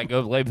bathroom. I go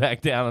lay back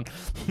down,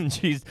 and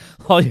she's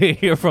all you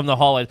hear from the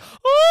hallway.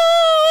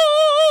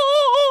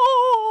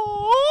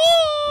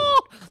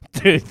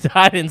 Dude,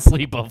 I didn't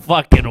sleep a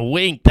fucking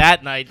wink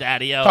that night,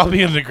 Daddy-O. I'll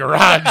be in the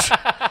garage.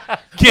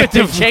 Get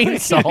the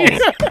chainsaws.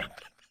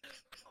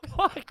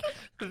 Fuck.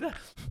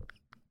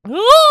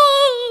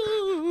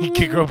 You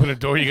kick open the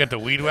door, you got the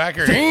weed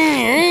whacker.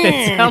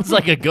 It sounds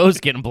like a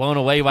ghost getting blown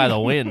away by the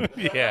wind.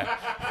 Yeah.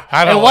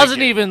 It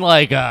wasn't even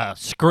like a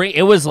scream.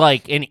 It was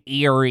like an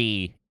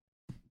eerie.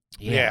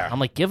 Yeah. I'm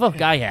like, give a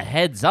guy a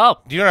heads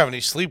up. You don't have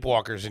any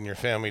sleepwalkers in your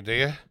family, do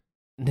you?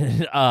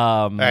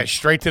 Right,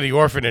 straight to the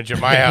orphanage at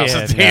my house. Yeah,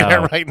 I'll tell you no.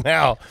 that right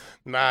now.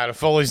 Nah, the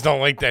Foleys don't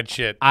like that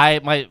shit.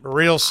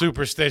 Real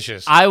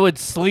superstitious. I would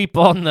sleep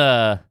on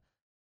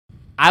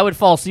I would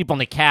fall asleep on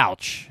the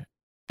couch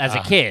as a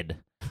kid.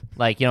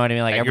 Like, you know what I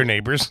mean? Like your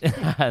neighbors.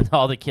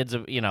 all the kids,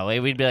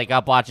 we'd be like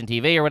up watching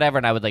TV or whatever,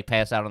 and I would like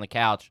pass out on the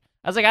couch.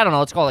 I was like, I don't know,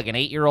 let's call it like an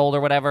 8-year-old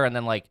or whatever. And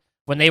then like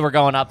when they were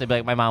going up, they'd be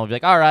like, my mom would be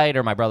like, all right,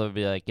 or my brother would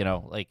be like,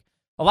 like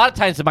a lot of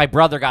times my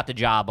brother got the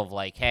job of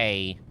like,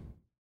 hey,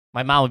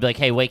 my mom would be like,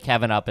 hey, wake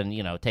Kevin up and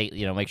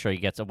make sure he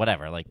gets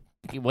whatever. Like,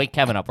 wake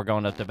Kevin up, we're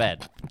going up to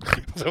bed.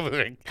 So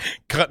they're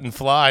cutting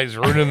flies,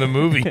 ruining the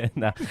movie.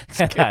 No.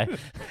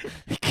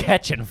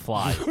 Catching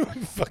flies.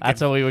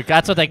 That's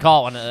what they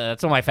call it.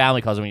 That's what my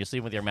family calls it when you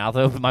sleep with your mouth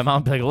open. My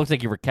mom would be like, it looks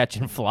like you were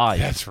catching flies.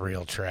 That's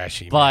real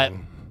trashy, But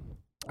man.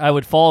 I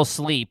would fall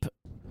asleep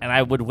and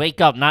I would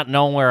wake up not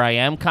knowing where I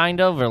am,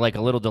 kind of, or like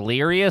a little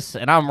delirious.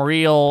 And I'm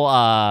real,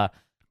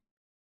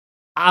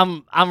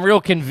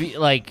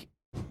 like,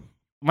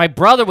 my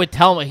brother would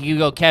tell me, you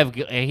go,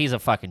 Kev, he's a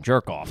fucking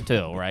jerk off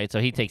too, right? So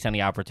he takes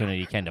any opportunity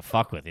he can to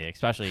fuck with you,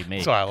 especially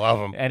me. So I love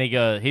him. And he'd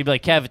be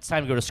like, Kev, it's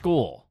time to go to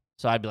school.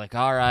 So I'd be like,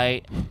 all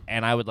right.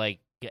 And I would like,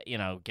 I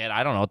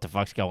don't know what the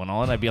fuck's going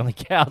on. I'd be on the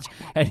couch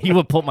and he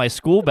would put my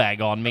school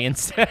bag on me and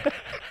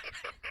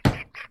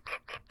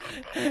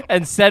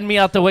send me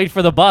out to wait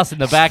for the bus in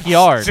the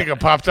backyard. Stick a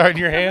Pop-Tart in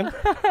your hand?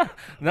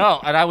 No,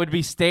 and I would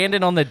be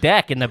standing on the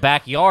deck in the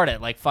backyard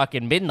at like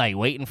fucking midnight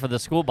waiting for the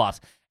school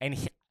bus.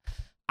 And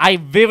I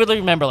vividly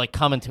remember like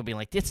coming to me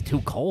like, it's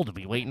too cold to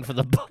be waiting for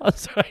the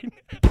bus right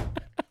now.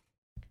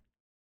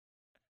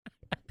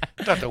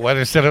 I thought the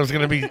weather said it was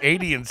going to be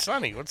 80 and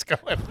sunny. What's going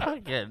on?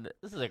 Fucking,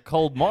 this is a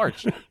cold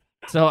March.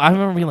 So I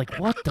remember being like,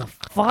 what the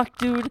fuck,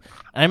 dude? And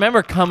I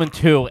remember coming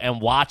to and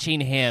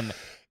watching him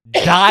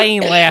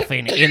dying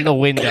laughing in the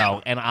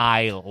window. And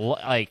I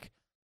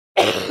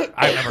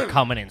remember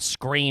coming and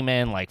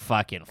screaming, like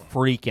fucking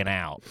freaking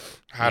out.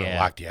 I'd have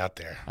locked you out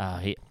there.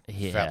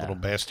 Fat little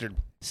bastard.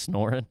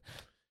 Snoring.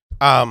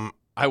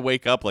 I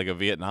wake up like a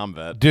Vietnam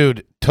vet.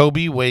 Dude,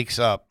 Toby wakes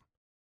up.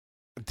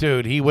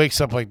 Dude, he wakes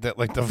up like that.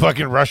 Like the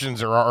fucking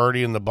Russians are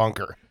already in the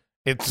bunker.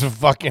 It's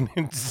fucking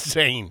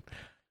insane.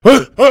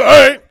 All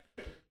right.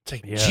 It's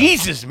like,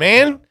 Jesus,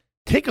 man.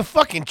 Take a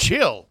fucking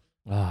chill.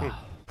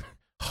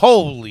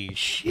 Holy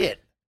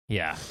shit.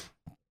 Yeah.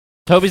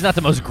 Toby's not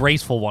the most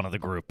graceful one of the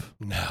group.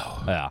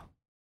 No. Yeah.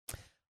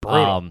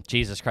 Brutal.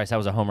 Jesus Christ, that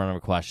was a home run of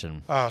a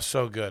question. Oh,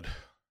 so good.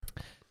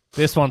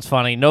 This one's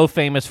funny. No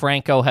famous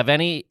Franco.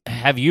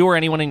 Have you or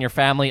anyone in your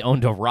family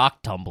owned a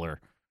rock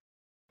tumbler?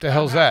 The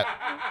hell's that?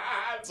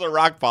 It's a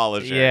rock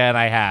polisher. Yeah, and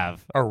I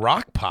have. A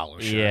rock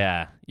polisher?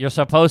 Yeah. You're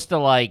supposed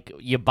to,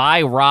 you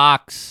buy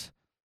rocks,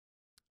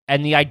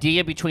 and the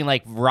idea between,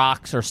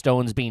 rocks or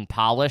stones being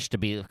polished to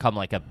become,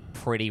 a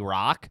pretty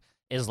rock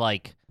is,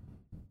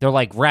 they're,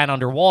 ran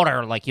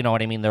underwater, you know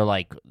what I mean? They're,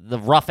 the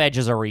rough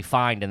edges are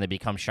refined and they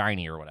become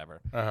shiny or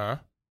whatever. Uh-huh.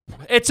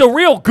 It's a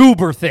real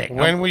goober thing.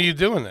 When were you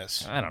doing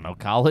this? I don't know,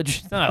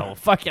 college? No,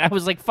 I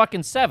was,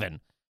 fucking 7.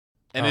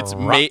 And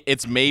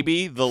it's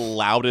maybe the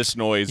loudest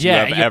noise you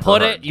Yeah, have you ever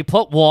put heard. You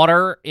put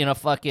water in a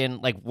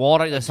fucking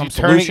water. There's some You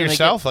turn it solution.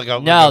 yourself?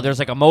 No,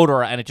 there's a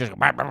motor, and it just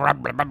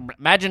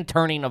imagine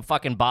turning a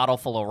fucking bottle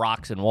full of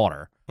rocks and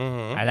water,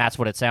 and that's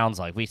what it sounds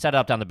like. We set it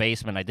up down the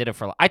basement. I did it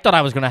for. I thought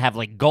I was gonna have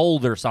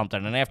gold or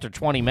something, and after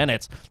 20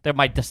 minutes,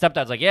 my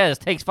stepdad's like, "Yeah, this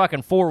takes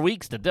fucking 4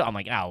 weeks to do." I'm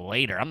like, "Oh,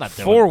 later. I'm not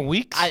doing 4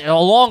 weeks? a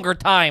longer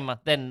time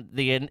than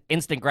the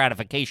instant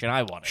gratification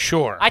I wanted."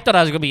 Sure. I thought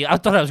I was gonna be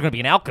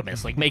an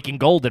alchemist, making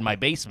gold in my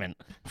basement.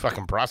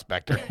 Fucking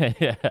prospector.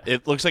 Yeah.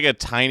 It looks like a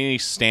tiny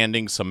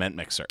standing cement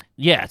mixer.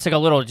 Yeah, it's like a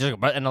little,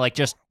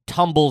 just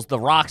tumbles the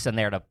rocks in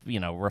there to,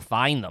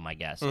 refine them, I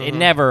guess. It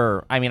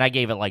never, I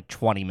gave it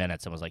 20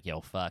 minutes and was like, yo,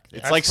 fuck.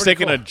 It's like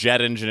sticking a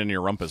jet engine in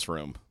your rumpus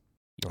room.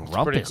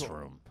 Rumpus cool.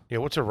 room. Yeah,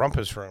 what's a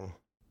rumpus room?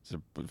 Is it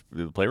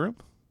the playroom?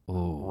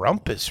 Ooh,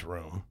 Rumpus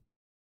room.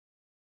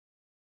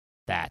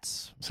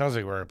 that's Sounds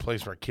like we're a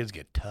place where kids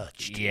get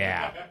touched.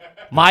 yeah.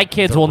 My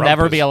kids The will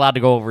never rumpus. be allowed to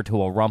go over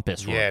to a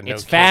rumpus room. Yeah, no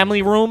it's kidding.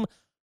 family room,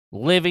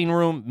 living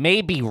room,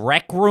 maybe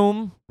rec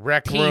room,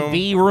 Rec room.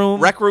 TV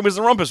room. Rec room is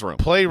the rumpus room.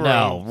 Playroom.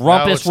 No, No,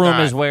 rumpus it's room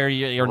not. is where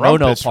your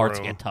no-no Rumpus parts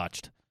room. get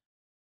touched.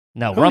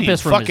 No, Who are you,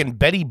 rumpus room fucking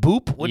Betty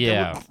Boop? What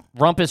yeah, what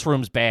rumpus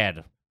room's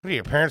bad. are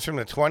your parents from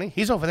the 20?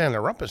 He's over there in the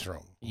rumpus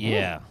room.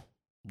 Yeah.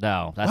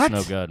 No, that's What?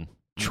 no good.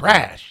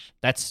 Trash.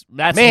 That's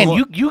Man,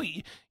 more-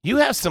 you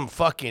have some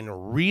fucking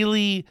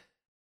really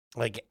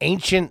like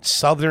ancient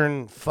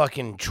southern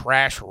fucking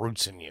trash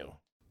roots in you.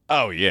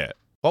 Oh yeah.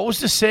 What was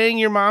the saying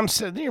your mom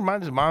said? Did your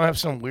mom, does mom have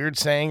some weird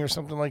saying or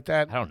something like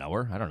that? I don't know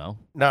her. I don't know.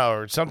 No,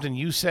 or something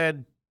you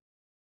said.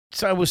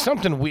 So it was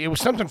something weird. It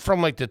was something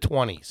from like the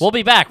 20s. We'll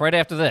be back right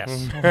after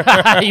this.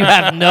 You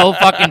have no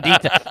fucking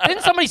detail.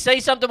 Didn't somebody say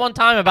something one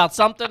time about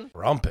something?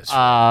 Rumpus. Take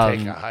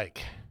Um, a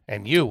hike.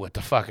 And you with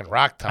the fucking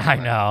rock tumbler. I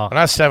know. When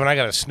I was 7, I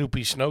got a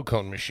Snoopy snow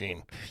cone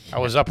machine. I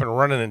was up and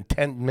running in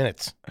 10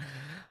 minutes.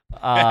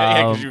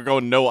 Yeah, because you're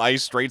going no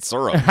ice, straight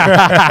syrup.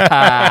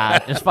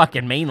 Just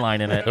fucking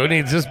mainlining it. Who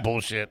needs this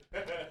bullshit?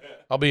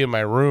 I'll be in my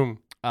room.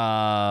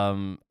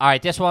 All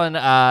right, this one,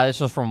 this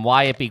was from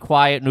Wyatt Be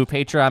Quiet, new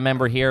Patreon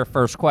member here.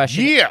 First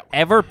question. Yeah.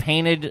 Ever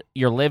painted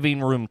your living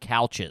room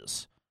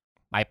couches?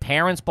 My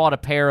parents bought a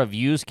pair of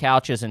used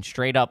couches and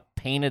straight up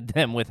painted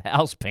them with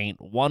house paint.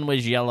 One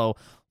was yellow,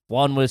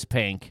 one was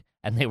pink,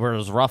 and they were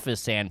as rough as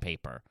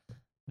sandpaper.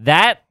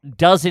 That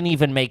doesn't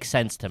even make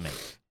sense to me.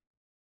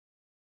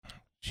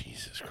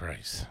 Jesus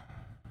Christ.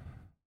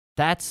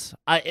 That's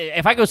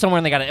if I go somewhere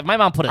and they got it. If my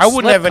mom put a I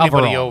wouldn't have slip cover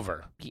anybody on-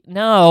 over.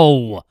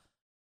 No.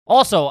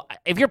 Also,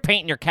 if you're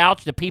painting your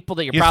couch, the people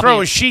that you're You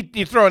probably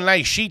throw a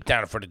nice sheet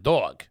down for the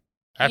dog.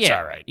 That's yeah,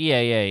 all right.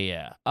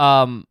 Yeah.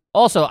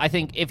 Also, I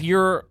think if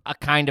you're a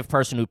kind of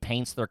person who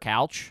paints their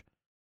couch,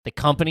 the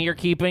company you're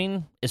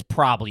keeping is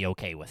probably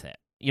okay with it.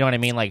 You know what I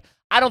mean? Like,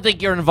 I don't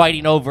think you're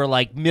inviting over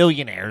like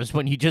millionaires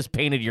when you just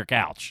painted your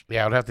couch.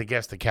 Yeah, I would have to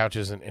guess the couch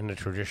isn't in the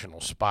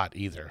traditional spot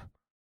either.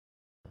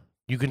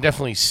 You can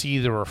definitely see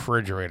the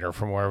refrigerator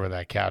from wherever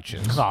that couch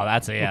is. Oh,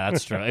 that's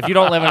true. If you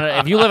don't live in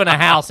if you live in a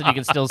house and you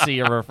can still see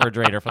your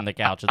refrigerator from the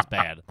couch, it's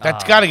bad.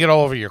 That's got to get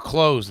all over your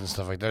clothes and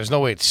stuff like that. There's no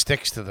way it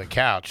sticks to the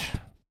couch.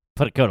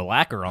 Put a coat of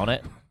lacquer on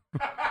it.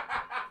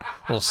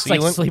 Little It's like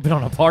sealant. sleeping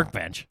on a park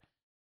bench.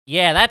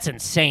 Yeah, that's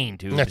insane,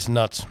 dude. That's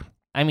nuts.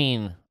 I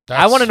mean, I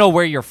That's- want to know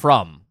where you're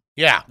from.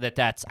 Yeah,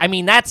 That's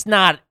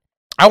not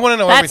I want to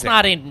know that's everything.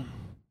 not in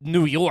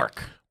New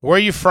York. Where are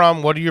you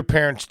from? What do your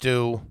parents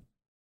do?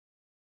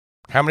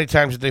 How many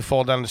times did they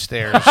fall down the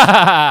stairs?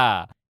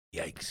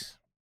 Yikes.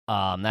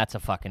 That's a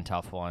fucking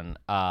tough one.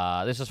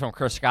 This is from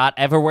Chris Scott.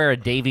 Ever wear a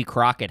Davy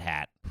Crockett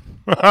hat?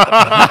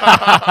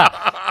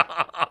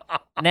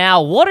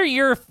 Now, what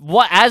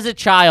as a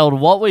child,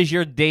 what was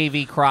your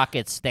Davy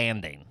Crockett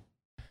standing?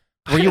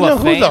 Were you I a didn't know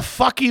fan? who the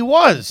fuck he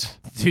was?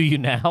 Do you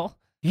now?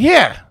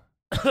 Yeah.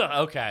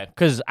 Okay,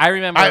 because I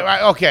remember.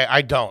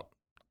 I don't.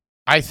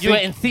 I you,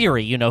 think in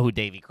theory, you know who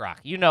Davy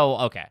Crockett. You know,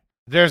 okay.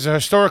 there's a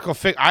historical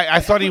figure. I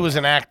thought he was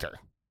an actor.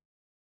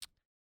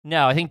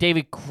 No, I think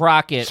Davy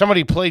Crockett.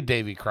 Somebody played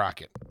Davy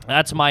Crockett.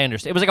 That's my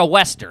understanding. It was like a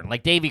western.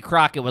 Like Davy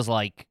Crockett was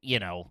like, you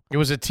know, It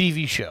was a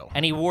TV show.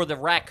 and he wore the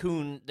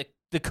raccoon,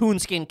 the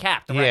coonskin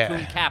cap, the Yeah.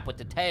 raccoon cap with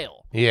the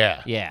tail.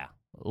 Yeah. Yeah,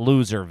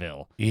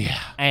 Loserville. Yeah.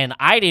 And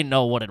I didn't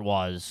know what it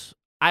was.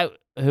 What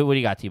do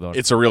you got, T-Bone?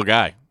 It's a real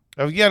guy.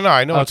 Oh, yeah, no,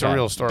 I know it's a Okay.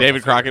 real story.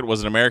 David Crockett was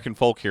an American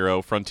folk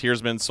hero,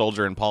 frontiersman,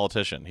 soldier, and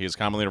politician. He is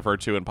commonly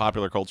referred to in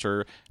popular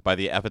culture by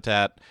the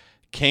epithet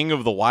King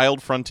of the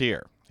Wild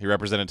Frontier. He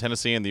represented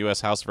Tennessee in the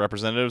U.S. House of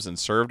Representatives and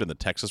served in the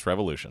Texas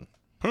Revolution.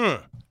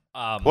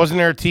 Wasn't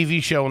there a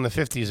TV show in the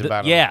 50s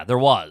about him? yeah, there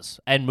was,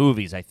 and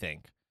movies, I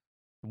think,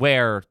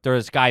 where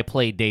this guy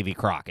played Davy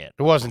Crockett.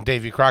 It wasn't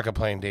Davy Crockett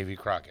playing Davy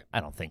Crockett. I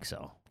don't think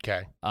so.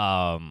 Okay.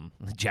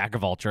 Jack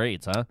of all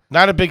trades, huh?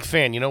 Not a big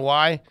fan. You know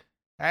why?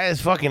 I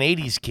was fucking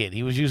 80s kid.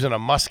 He was using a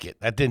musket.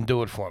 That didn't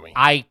do it for me.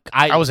 I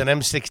was an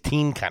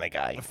M16 kind of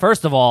guy.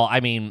 First of all,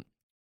 I mean,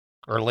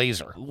 Or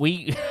laser.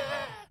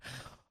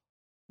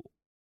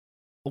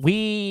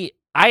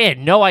 I had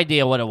no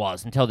idea what it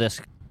was until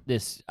this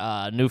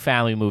new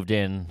family moved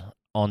in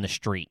on the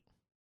street.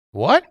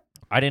 What?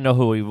 I didn't know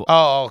who he was.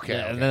 Oh, okay.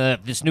 And okay. then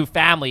this new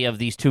family of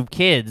these two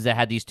kids that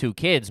had these two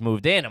kids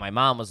moved in, and my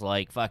mom was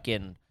like,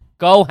 "Fucking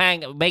go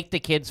make the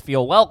kids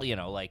feel well, being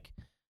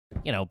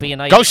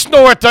nice." Go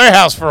snore at their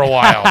house for a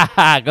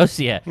while. Go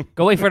see it.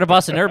 Go wait for the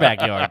bus in her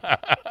backyard.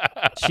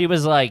 She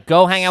was like,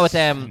 "Go hang out with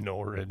them,"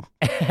 Snoring.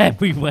 and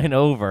we went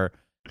over.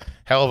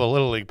 Hell of a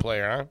Little League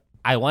player,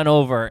 I went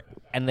over,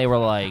 and they were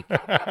like,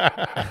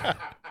 huh?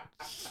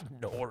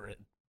 Snoring.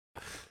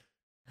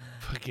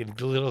 Fucking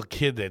little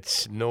kid that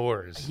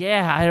snores.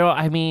 "Yeah, I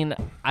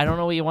don't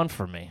know what you want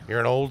from me." You're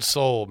an old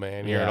soul,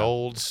 man. You're an Yeah.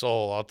 old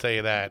soul. I'll tell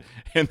you that.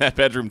 In that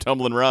bedroom,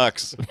 tumbling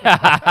rocks.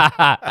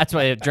 That's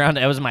why it drowned.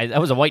 That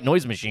was a white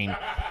noise machine.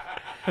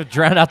 It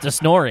drowned out the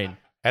snoring.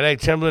 I like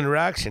tumbling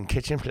rocks and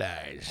catching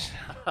flies.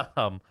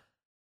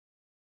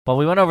 But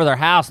we went over their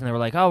house and they were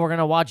like, "Oh, we're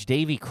gonna watch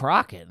Davy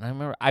Crockett." And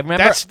I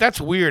remember That's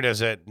weird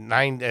as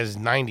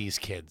 90s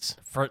kids.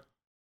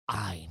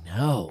 I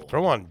know.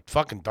 Throw on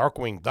fucking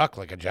Darkwing Duck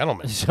like a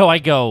gentleman. So I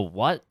go,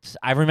 "What?"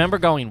 I remember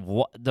going,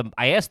 "What?"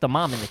 I asked the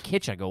mom in the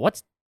kitchen. I go,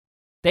 "What's?"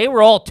 They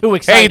were all too Hey,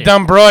 excited.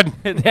 dumb broad.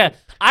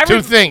 I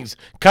Two things: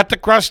 cut the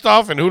crust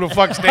off, and who the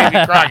fuck's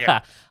Davy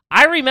Crockett?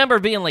 I remember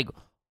being like,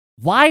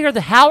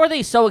 how are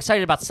they so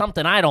excited about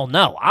something I don't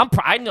know?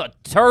 I know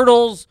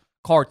turtles,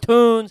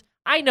 cartoons.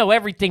 I know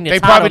everything that's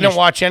They hot probably on the didn't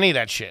watch any of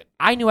that shit.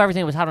 I knew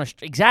everything was hot on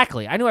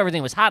exactly. I knew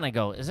everything was hot, and I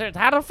go,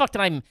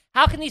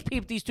 how can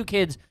these two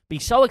kids be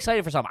so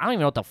excited for something? I don't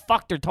even know what the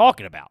fuck they're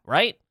talking about,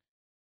 right?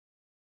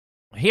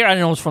 Here I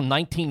know it was from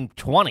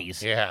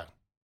 1920s. Yeah,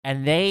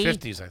 And they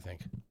 50s, I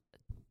think.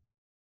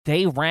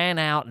 They ran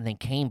out and then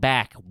came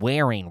back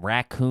wearing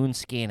raccoon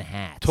skin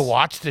hats To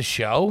watch the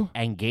show?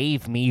 and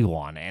gave me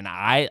one. And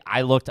I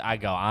looked, I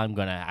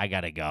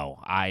gotta go.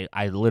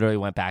 I literally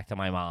went back to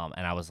my mom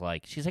and I was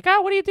like, she's like,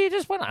 "Oh, what do you do? You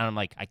just went?" And I'm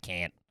like, I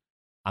can't.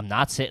 I'm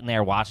not sitting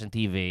there watching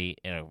TV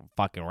in a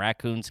fucking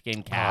raccoon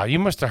skin cap. Oh, you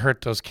must have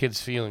hurt those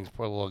kids' feelings,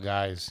 poor little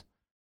guys.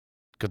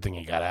 Good thing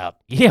you got out.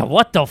 Yeah,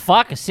 what the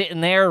fuck? Sitting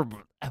there,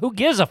 who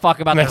gives a fuck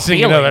about Next their thing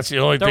you know, feelings? that's the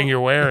only thing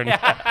you're wearing.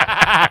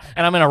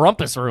 And I'm in a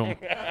rumpus room.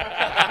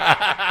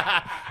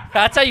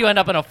 That's how you end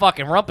up in a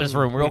fucking rumpus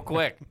room real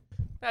quick.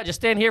 No,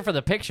 just stand here for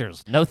the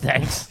pictures. No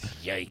thanks.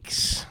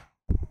 Yikes.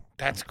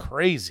 That's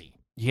crazy.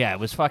 Yeah, it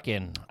was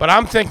fucking. But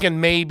I'm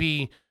thinking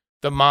maybe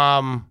the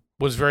mom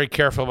was very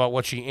careful about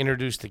what she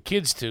introduced the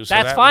kids to. So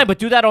That's fine, but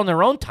do that on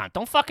their own time.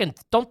 Don't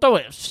throw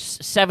a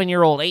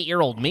 7-year-old,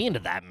 8-year-old me into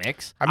that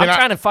mix. I mean, I'm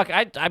trying to fuck.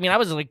 I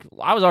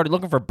was already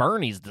looking for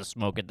Bernie's to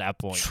smoke at that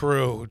point.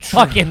 True.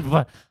 Fucking.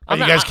 Oh,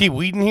 you guys keep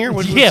weeding here?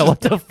 Yeah,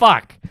 what the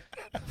fuck?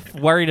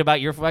 Worried about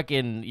your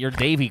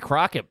Davy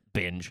Crockett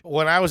binge.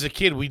 When I was a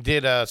kid, we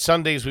did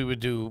Sundays. We would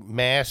do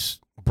mass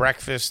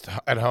breakfast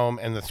at home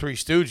and the Three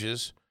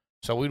Stooges.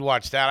 So we'd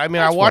watch that. I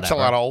mean, That's I watch whatever.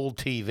 a lot of old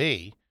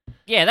TV.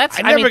 Yeah, I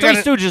I mean, never Three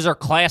got Stooges are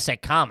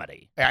classic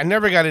comedy. I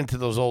never got into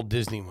those old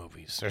Disney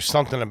movies. There's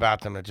something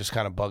about them that just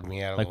kind of bugged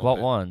me out. Like little what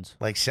bit. ones?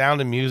 Like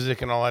Sound of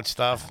Music and all that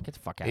stuff. Get the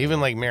fuck out. Even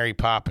like Mary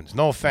Poppins.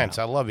 No offense,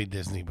 I love you,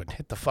 Disney, but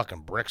hit the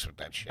fucking bricks with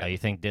that shit. Oh, you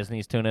think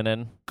Disney's tuning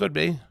in? Could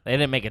be. They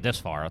didn't make it this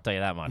far. I'll tell you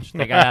that much.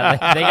 They got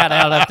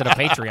out after the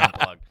Patreon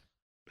plug.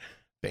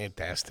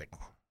 Fantastic.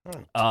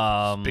 Speak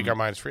Speak our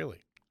minds freely.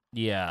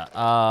 Yeah.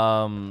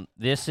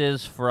 This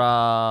is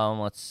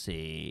from. Let's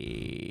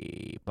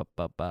see.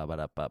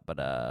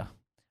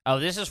 Oh,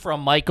 this is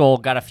from Michael.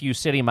 Got a few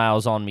city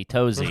miles on me,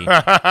 Tozy.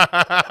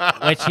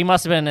 Which he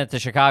must have been at the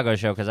Chicago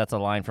show because that's a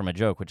line from a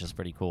joke, which is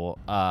pretty cool.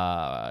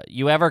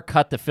 You ever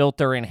cut the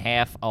filter in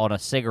half on a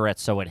cigarette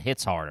so it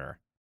hits harder?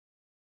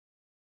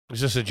 Is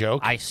this a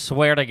joke? I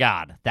swear to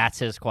God, that's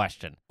his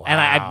question. Wow.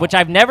 And which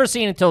I've never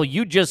seen until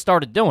you just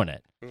started doing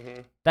it.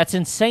 Mhm. That's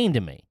insane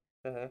to me.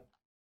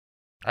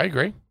 I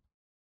agree.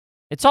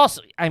 It's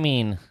also, I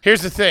mean,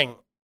 Here's the thing.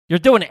 you're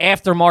doing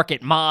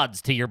aftermarket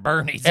mods to your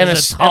Bernies.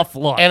 It's a tough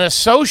look. An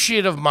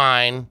associate of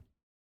mine,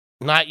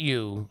 not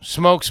you,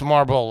 smokes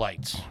Marlboro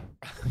Lights.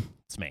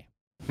 It's me.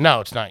 No,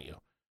 it's not you.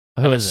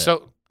 Who is it?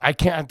 So I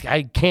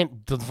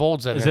can't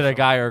divulge that. Is it a info.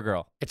 guy or a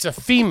girl? It's a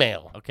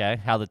female. Okay.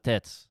 How the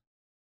tits?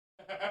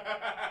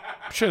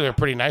 I'm sure they're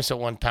pretty nice at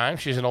one time.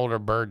 She's an older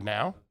bird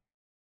now.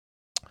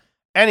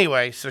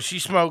 Anyway, so she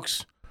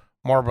smokes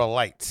Marlboro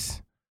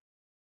Lights.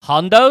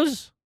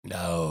 Hondos?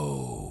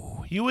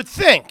 No, you would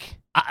think.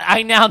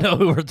 I now know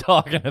who we're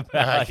talking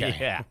about. Okay.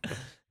 Yeah.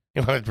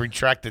 You want to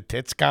retract the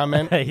tits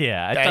comment?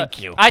 Yeah.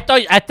 Thank you. I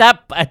thought at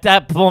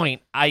that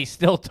point, I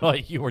still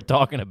thought you were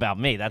talking about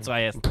me. That's why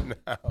I asked.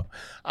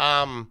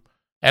 No.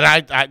 And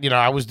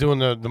I was doing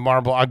the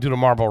Marlboro. I do the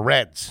Marlboro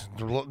Reds,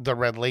 the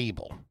red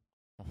label.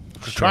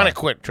 I'm trying to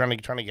quit, trying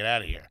to get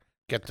out of here,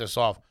 get this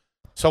off.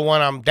 So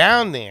when I'm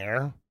down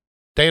there,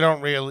 they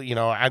don't really,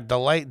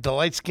 the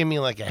lights give me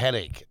like a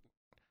headache.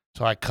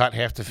 So I cut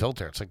half the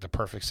filter. It's like the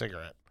perfect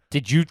cigarette.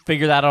 Did you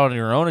figure that out on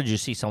your own, or did you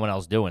see someone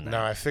else doing that?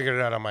 No, I figured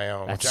it out on my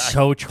own. That's which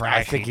so I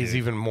trashy. think is dude.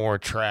 even more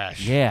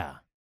trash. Yeah.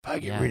 If I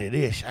get rid of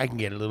this, I can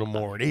get a little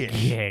more of this.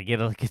 Yeah, get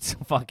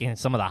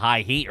some of the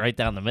high heat right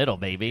down the middle,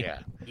 baby. Yeah.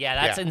 Yeah,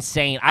 that's Yeah.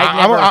 insane.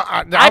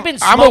 I'm been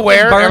I'm smoking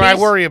aware and I Bernies.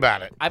 worry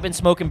about it. I've been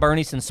smoking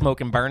Bernies since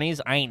smoking Bernies.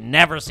 I ain't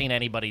never seen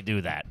anybody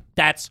do that.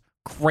 That's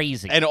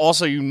crazy. And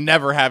also, you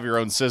never have your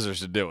own scissors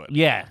to do it.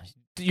 Yeah,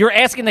 you're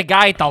asking the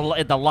guy at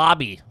the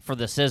lobby for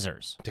the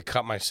scissors. To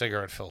cut my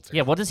cigarette filter.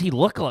 Yeah, what does he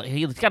look like?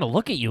 He's got to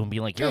look at you and be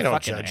like, "You're They a don't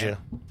fucking." judge you.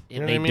 You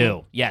know They what I mean?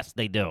 do. Yes,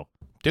 they do.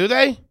 Do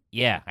they?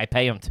 Yeah, I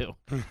pay him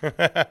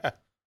to.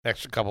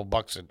 Extra couple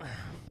bucks at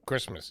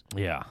Christmas.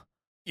 Yeah,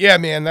 Yeah,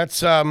 man,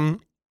 that's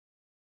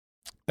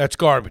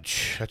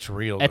garbage. That's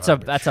real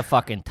garbage. that's a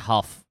fucking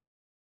tough.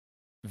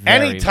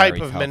 Any very, type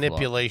very of tough look.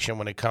 manipulation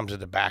when it comes to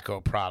tobacco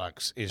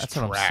products is That's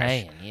trash. what I'm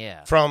saying.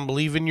 Yeah. From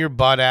leaving your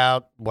butt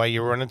out while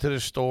you're running to the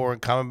store and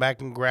coming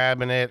back and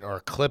grabbing it, or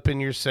clipping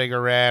your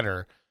cigarette,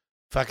 or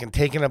fucking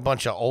taking a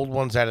bunch of old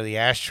ones out of the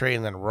ashtray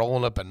and then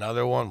rolling up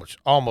another one, which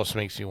almost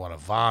makes me want to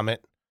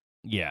vomit.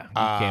 Yeah, you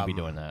can't be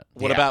doing that.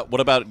 What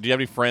about? Do you have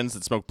any friends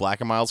that smoke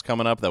Black and Milds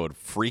coming up that would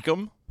freak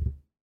them?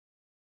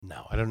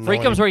 No, I don't know.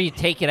 Freakum's where you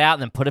take it out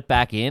and then put it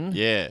back in.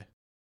 Yeah.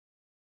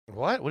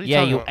 What? What are you Yeah,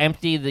 talking you about?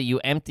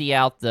 empty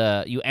out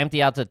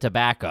the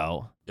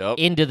tobacco Yep.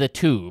 into the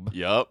tube,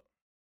 Yep.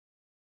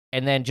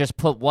 and then just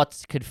put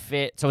what could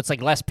fit. So it's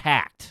like less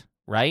packed,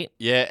 right?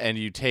 Yeah, and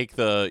you take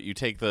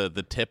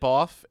the tip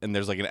off, and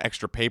there's like an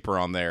extra paper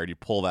on there, and you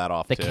pull that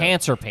off. The too.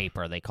 cancer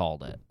paper they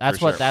called it. That's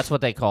For what sure. that's what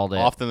they called it.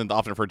 Often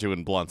referred to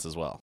in blunts as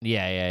well.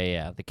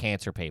 Yeah. The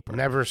cancer paper.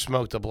 Never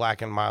smoked a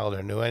Black and Mild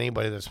or knew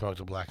anybody that smoked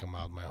a Black and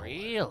Mild in my whole life.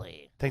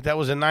 Really? I think that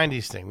was a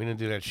 90s thing. We didn't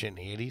do that shit in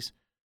the 80s.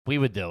 We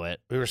would do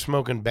it. We were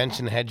smoking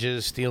Benson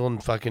Hedges, stealing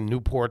fucking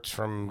Newports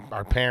from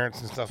our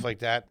parents and stuff like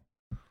that.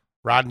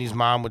 Rodney's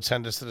mom would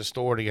send us to the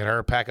store to get her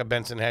a pack of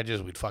Benson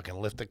Hedges. We'd fucking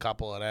lift a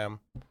couple of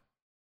them.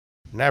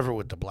 Never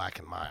with the Black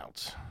and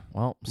Milds.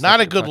 Well, Not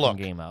set a good your fucking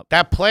look. Game up.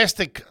 That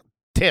plastic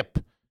tip,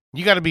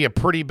 you got to be a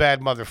pretty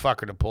bad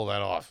motherfucker to pull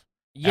that off.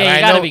 Yeah, And you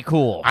I got to know- be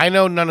cool. I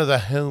know none of the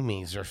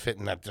homies are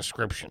fitting that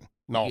description.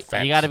 No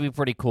offense. You got to be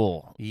pretty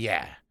cool.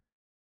 Yeah.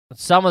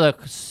 Some of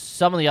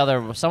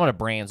the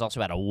brands also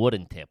had a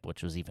wooden tip,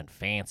 which was even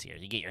fancier.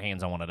 You get your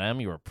hands on one of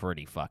them, you were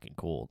pretty fucking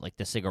cool. Like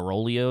the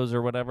Cigarolios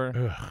or whatever.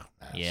 Ugh,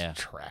 that's Yeah.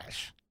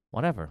 trash.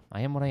 Whatever.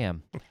 I am what I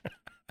am.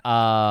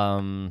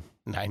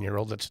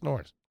 9-year-old that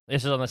snores.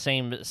 This is on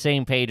the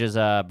same page as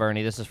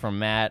Bernie. This is from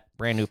Matt,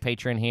 brand new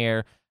patron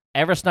here.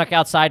 Ever snuck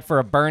outside for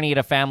a Bernie at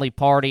a family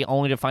party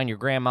only to find your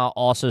grandma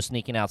also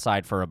sneaking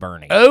outside for a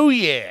Bernie? Oh,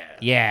 yeah.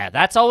 Yeah,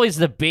 that's always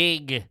the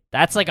big.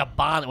 That's like a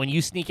bond. When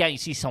you sneak out, you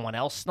see someone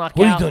else snuck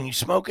What are out. you doing? You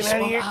smoking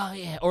out of here? Oh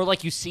yeah, or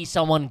like you see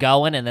someone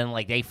going, and then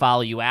like they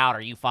follow you out,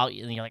 or you follow,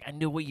 and you're like, I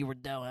knew what you were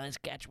doing. Let's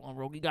catch one,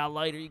 bro. You got a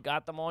lighter, you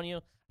got them on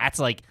you. That's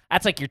like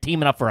you're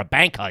teaming up for a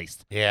bank heist.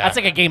 Yeah. That's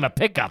like a game of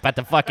pickup at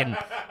the fucking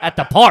at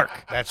the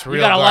park. That's real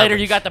You got a lighter,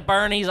 garbage. you got the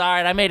Bernies. All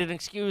right, I made an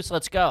excuse.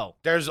 Let's go.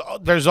 There's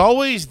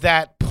always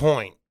that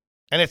point,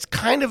 and it's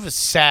kind of a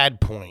sad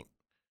point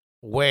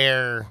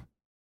where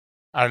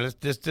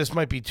this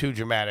might be too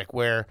dramatic,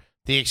 where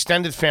the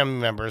extended family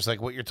members,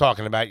 like what you're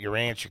talking about, your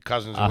aunts, your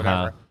cousins, or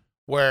whatever,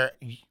 where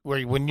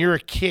when you're a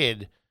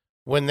kid,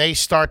 when they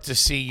start to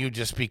see you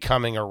just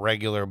becoming a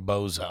regular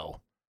bozo,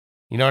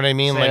 you know what I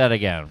mean? Say that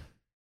again.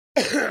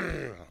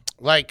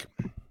 Like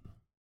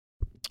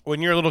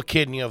when you're a little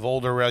kid and you have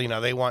older,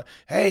 they want,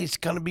 hey, he's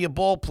going to be a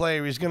ball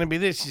player. He's going to be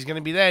this. He's going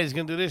to be that. He's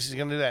going to do this. He's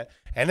going to do that.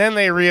 And then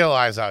they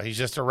realize, oh, he's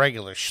just a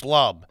regular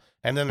schlub.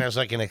 And then there's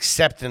like an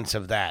acceptance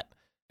of that.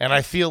 And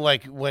I feel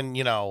like when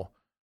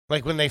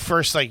they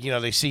first,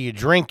 they see you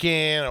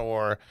drinking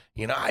or,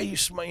 you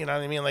smoke, you know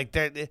what I mean? Like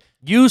that.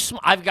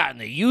 I've gotten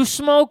the you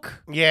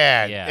smoke.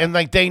 Yeah. Yeah. And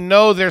like they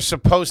know they're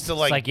supposed to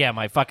It's like yeah,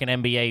 my fucking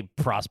NBA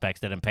prospects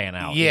didn't pan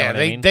out. yeah, you know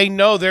what I mean? they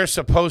know they're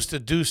supposed to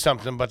do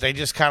something, but they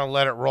just kind of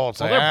let it roll. It's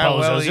Well, like,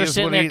 they're bozos. he They're is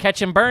sitting what there he-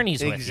 catching Bernies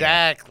with you.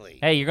 Exactly.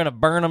 Hey, you're gonna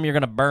burn them. You're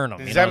gonna burn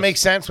them. Does that make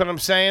sense? What I'm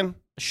saying?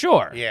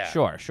 Sure. Yeah.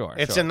 Sure.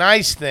 It's sure. a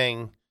nice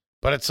thing,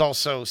 but it's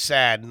also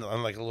sad in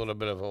like a little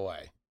bit of a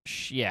way.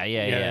 Yeah.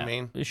 You know what I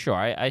mean? Sure.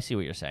 I see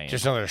what you're saying.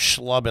 Just another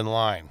schlub in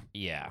line.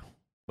 yeah,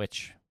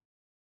 which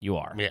you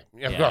are. Yeah,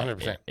 Yeah,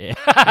 100%.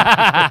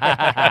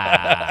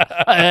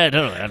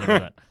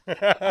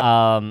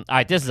 All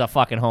right, this is a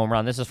fucking home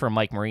run. This is from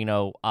Mike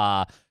Marino.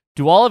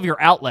 Do all of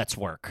your outlets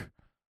work?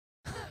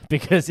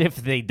 Because if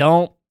they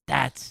don't,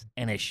 that's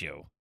an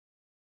issue.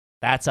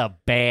 That's a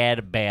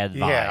bad vibe.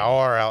 Yeah,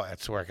 our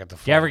outlets work at the.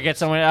 Do you ever get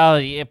someone? Oh,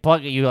 you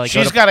plug you like.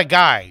 She's got a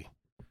guy.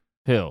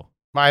 Who?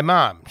 My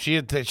mom.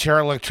 Her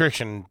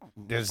electrician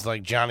is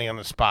like Johnny on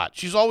the spot.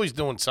 She's always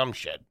doing some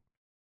shit.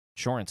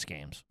 Insurance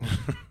scams.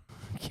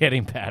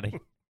 Kidding, Patty.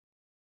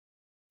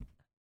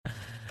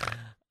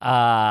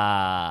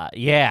 Yeah.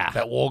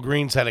 That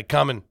Walgreens had it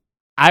coming.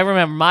 I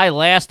remember my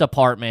last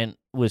apartment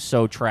was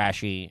so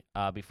trashy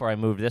before I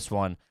moved this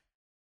one.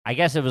 I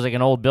guess it was like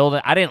an old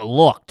building. I didn't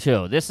look,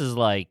 too. This is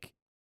like,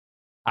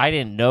 I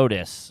didn't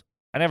notice.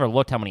 I never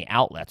looked how many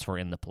outlets were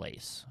in the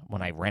place.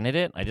 When I rented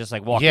it, I just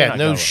like walked in. Yeah, I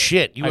no go,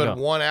 shit. You I had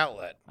go- one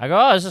outlet. I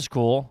go, oh, this is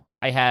cool.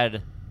 I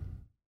had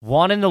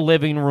one in the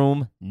living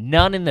room,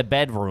 none in the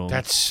bedroom,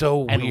 That's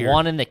so and weird.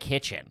 one in the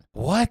kitchen.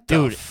 What the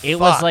Dude, fuck? it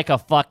was like a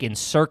fucking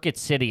circuit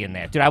city in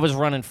there. Dude, I was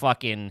running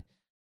fucking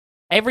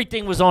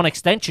everything was on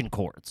extension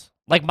cords.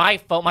 Like my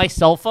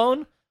cell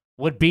phone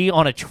would be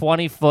on a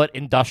 20-foot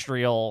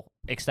industrial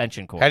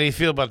extension cord. How do you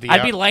feel about the?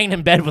 I'd be laying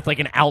in bed with like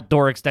an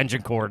outdoor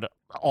extension cord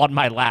on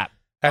my lap.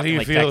 How do you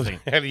like feel? texting.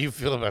 How do you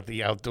feel about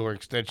the outdoor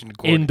extension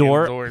cord?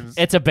 Indoor, indoors?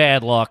 it's a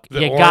bad look. The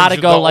You orange- gotta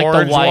go the like the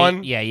orange white.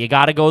 one? Yeah, you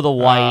gotta go the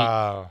white.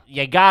 Oh.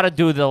 You gotta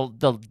do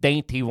the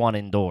dainty one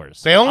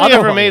indoors. They only ever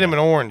Otherwise- made them in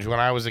orange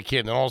when I was a kid,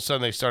 and all of a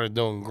sudden they started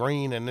doing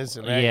green and this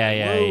and that.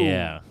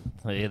 Yeah.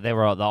 They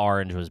were the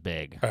orange was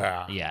big.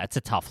 Ah. Yeah, it's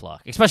a tough look,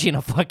 especially in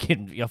a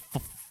fucking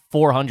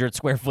 400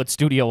 square foot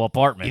studio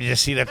apartment. You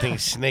just see that thing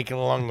snaking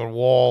along the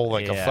wall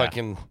like a Yeah.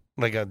 fucking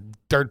like a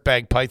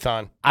dirtbag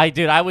python. I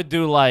would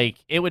do like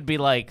it would be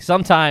like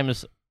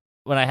sometimes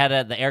when I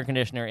had the air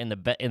conditioner in the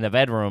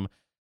bedroom,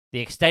 the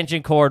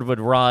extension cord would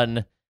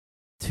run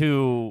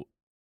to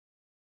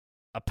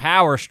a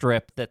power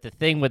strip that the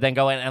thing would then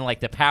go in, and like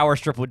the power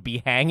strip would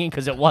be hanging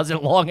because it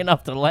wasn't long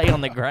enough to lay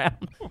on the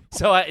ground.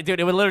 So, dude,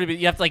 it would literally be,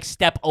 you have to like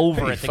step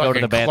over it to go to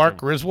the bathroom. Clark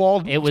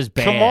Griswold? It was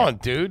bad. Come on,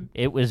 dude.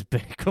 It was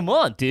come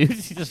on, dude.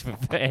 You just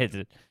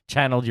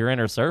channeled your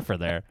inner surfer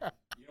there.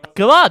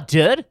 Come on,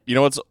 dude. You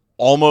know what's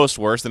almost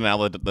worse than an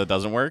outlet that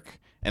doesn't work?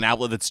 An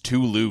outlet that's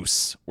too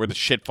loose, where the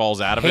shit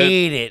falls out of it.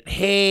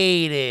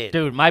 Hate it.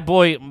 Dude, my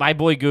boy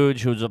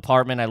Googe, whose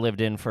apartment I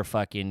lived in for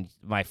fucking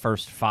my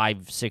first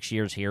 5-6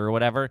 years here or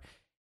whatever,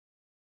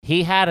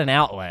 he had an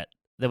outlet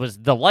that was,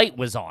 the light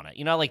was on it.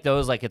 You know, like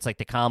those, like it's like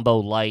the combo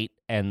light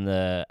and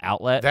the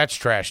outlet. That's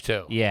trash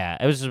too. Yeah,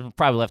 it was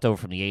probably left over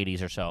from the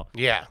 80s or so.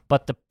 Yeah.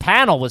 But the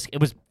panel was,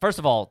 first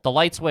of all, the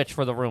light switch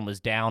for the room was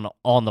down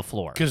on the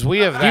floor. Because we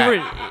have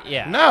that.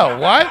 Yeah. No,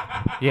 what?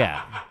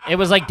 Yeah. It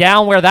was like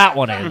down where that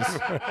one is.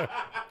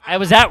 It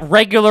was at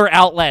regular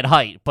outlet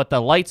height, but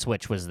the light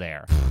switch was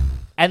there.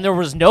 And there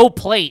was no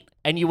plate,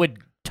 and you would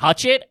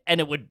touch it,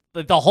 and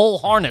the whole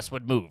harness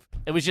would move.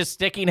 It was just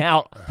sticking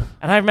out.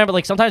 And I remember,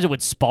 like, sometimes it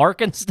would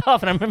spark and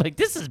stuff, and I remember, like,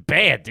 this is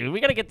bad, dude. We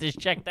got to get this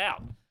checked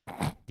out.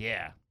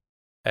 Yeah.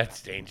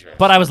 That's dangerous.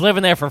 But I was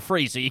living there for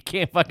free, so you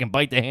can't fucking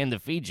bite the hand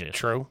that feeds you.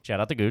 True. Shout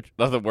out to Gooch.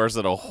 Nothing worse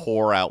than a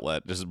whore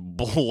outlet, just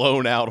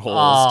blown out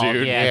holes,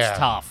 dude. Yeah, Yeah. it's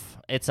tough.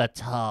 It's a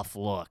tough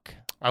look.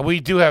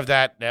 We do have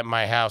that at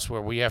my house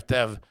where we have to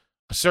have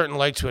a certain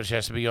light switch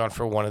has to be on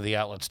for one of the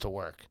outlets to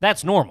work.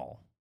 That's normal.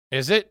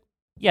 Is it?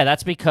 Yeah,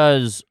 that's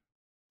because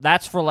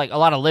that's for like a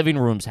lot of living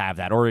rooms have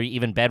that, or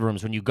even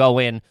bedrooms when you go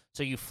in.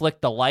 So you flick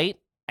the light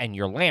and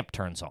your lamp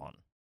turns on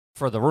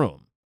for the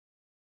room.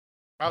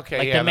 Okay,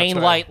 Like yeah. the main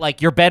that's what light,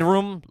 like your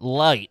bedroom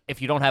light.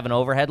 If you don't have an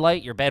overhead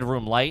light, your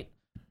bedroom light,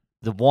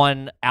 the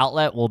one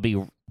outlet will be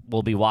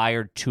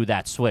wired to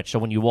that switch. So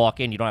when you walk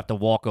in, you don't have to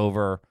walk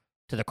over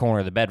to the corner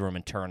of the bedroom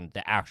and turn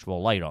the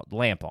actual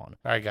lamp on.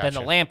 I gotcha. Then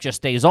the lamp just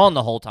stays on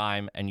the whole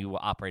time, and you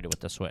operate it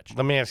with the switch.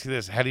 Let me ask you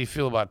this. How do you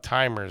feel about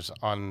timers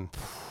on...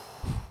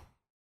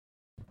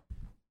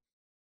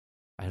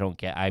 I don't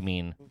get. I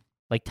mean,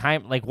 like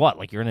time, like what?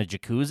 Like you're in a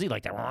jacuzzi,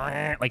 like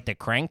the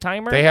crank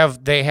timer.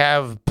 They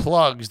have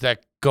plugs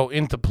that go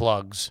into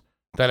plugs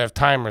that have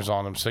timers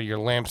on them, so your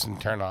lamps can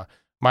turn on.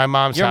 My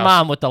mom's Your house,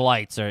 mom with the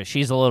lights, or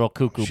she's a little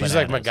cuckoo. she's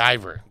bananas. like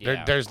MacGyver.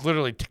 Yeah. There's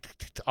literally tick, tick,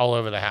 tick, all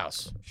over the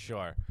house.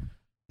 Sure.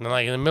 And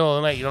like in the middle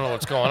of the night, you don't know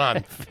what's going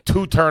on.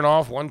 2 turn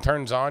off, 1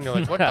 turns on. You're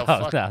like, what the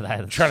fuck? No, I'm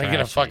that's trying to get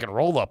a trashy. fucking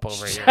roll up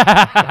over here.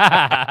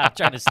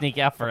 Trying to sneak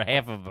out for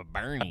half of a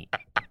Bernie.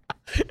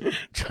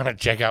 Trying to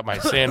check out my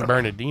San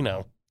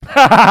Bernardino.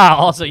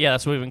 Also, yeah,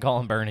 that's what we've been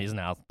calling Bernies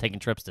now. Taking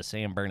trips to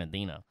San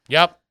Bernardino.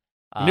 Yep.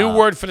 New Uh,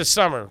 word for the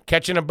summer.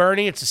 Catching a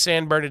Bernie, it's a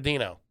San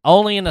Bernardino.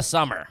 Only in the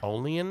summer.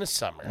 Only in the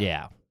summer.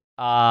 Yeah.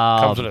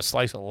 Comes with a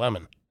slice of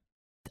lemon.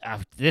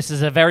 This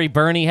is a very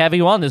Bernie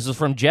heavy one. This is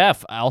from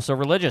Jeff, also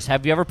religious.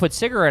 Have you ever put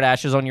cigarette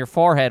ashes on your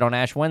forehead on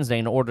Ash Wednesday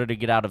in order to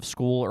get out of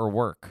school or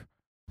work?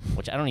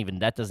 Which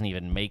that doesn't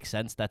even make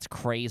sense. That's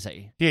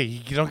crazy. Yeah,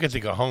 you don't get to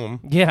go home.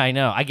 Yeah, I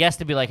know. I guess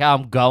to be like, oh,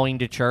 I'm going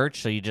to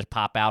church, so you just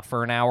pop out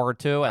for an hour or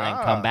two and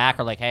then come back,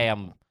 or like, hey,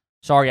 I'm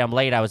sorry I'm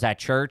late. I was at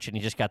church, and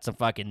you just got some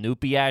fucking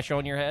Noopy ash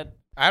on your head.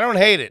 I don't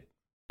hate it.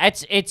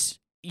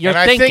 You're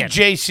and thinking. I think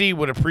JC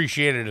would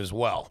appreciate it as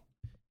well.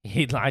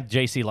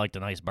 JC liked a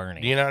nice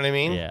Bernie. You know what I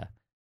mean? Yeah.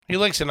 He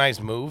likes a nice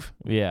move.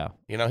 Yeah.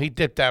 You know, he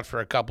dipped out for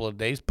a couple of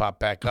days, popped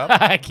back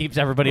up. Keeps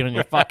everybody on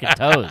your fucking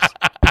toes.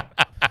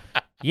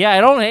 Yeah,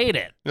 I don't hate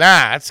it.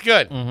 Nah, that's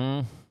good.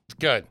 Mm-hmm. It's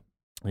good.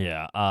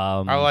 Yeah.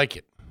 I like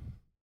it.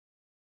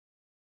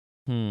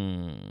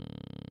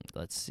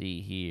 Let's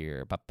see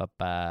here.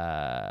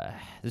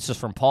 This is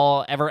from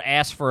Paul. Ever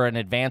asked for an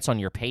advance on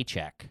your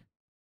paycheck?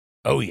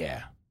 Oh,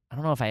 yeah. I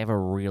don't know if I ever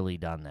really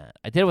done that.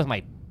 I did it with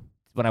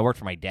when I worked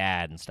for my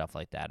dad and stuff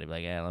like that. I'd be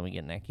like, yeah, let me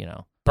get Nick,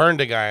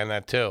 Burned a guy on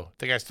that, too. I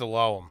think I still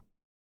owe him.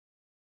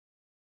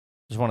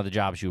 It was one of the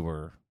jobs you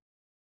were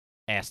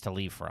asked to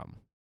leave from.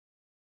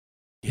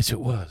 Yes,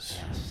 it was.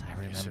 Yes, I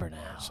remember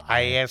now.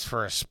 I asked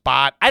for a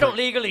spot. I don't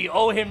legally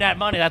owe him that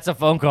money. That's a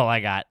phone call I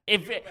got.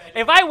 If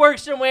I worked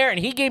somewhere and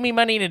he gave me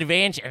money in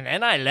advance and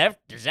then I left,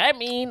 does that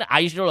mean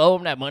I still owe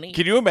him that money?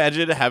 Can you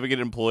imagine having an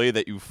employee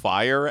that you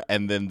fire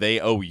and then they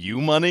owe you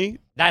money?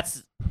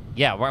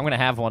 Yeah, I'm going to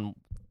have one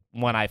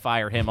when I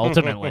fire him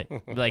ultimately.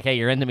 Be like, hey,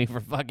 you're into me for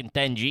fucking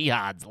 10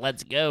 jihads.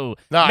 Let's go.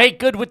 No, Make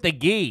good with the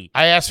gi.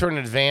 I asked for an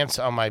advance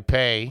on my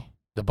pay.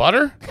 The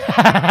butter?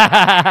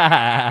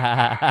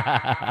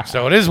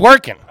 So it is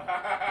working.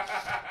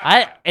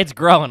 It's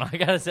growing. I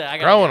gotta say,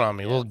 Growing on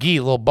me. Little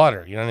ghee, little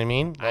butter. You know what I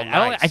mean?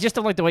 I just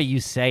don't like the way you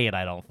say it.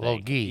 I don't think. Little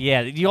ghee.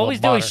 Yeah, you always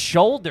do butter. a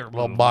shoulder.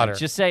 Little movement. butter.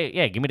 Just say,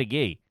 yeah, give me the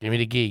ghee. Give me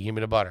the ghee. Give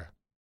me the butter.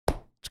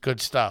 It's good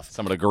stuff.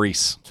 Some of the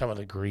grease. Some of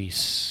the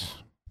grease.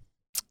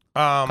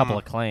 A couple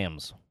of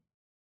clams.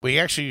 We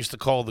actually used to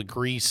call the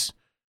grease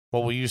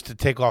what we used to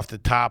take off the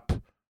top.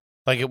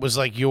 Like it was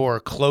like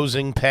your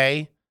closing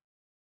pay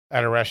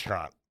at a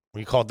restaurant.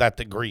 We called that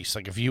the grease.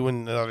 Like if you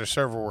and the other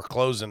server were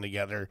closing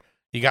together,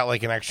 you got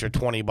like an extra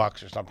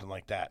 $20 or something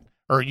like that.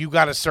 Or you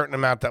got a certain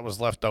amount that was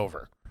left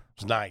over. It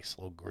was nice,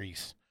 a little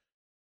grease.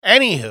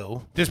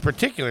 Anywho, this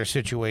particular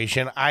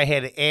situation, I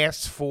had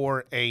asked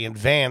for a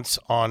advance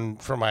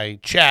for my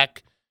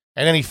check,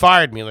 and then he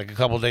fired me like a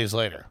couple days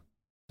later.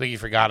 I think he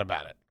forgot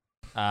about it.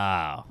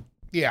 Oh.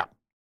 Yeah.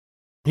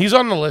 He's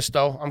on the list,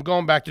 though. I'm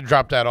going back to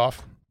drop that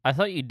off. I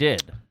thought you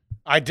did.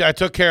 I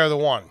took care of the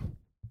one.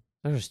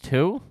 There's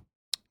two?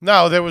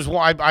 No, there was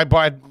one. I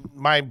bought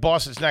my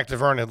boss at Snack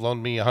Tavern had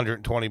loaned me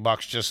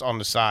 $120 just on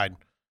the side,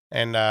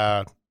 and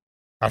I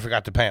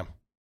forgot to pay him.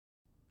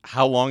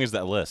 How long is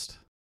that list?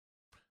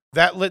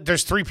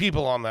 There's 3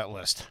 people on that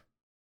list.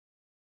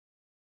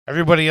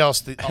 Everybody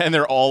else, And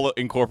they're all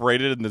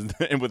incorporated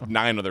and with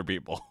 9 other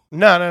people.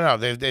 no.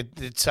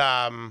 It's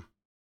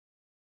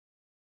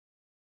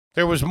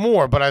there was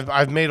more, but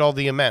I've made all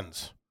the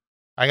amends.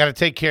 I got to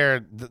take care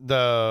of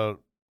the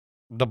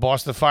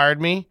boss that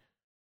fired me.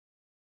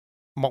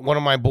 One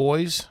of my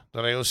boys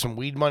that I owe some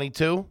weed money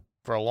to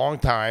for a long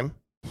time.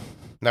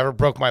 Never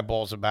broke my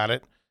balls about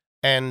it.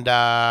 And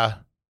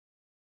a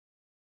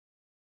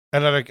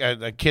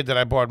kid that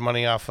I borrowed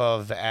money off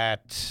of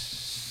at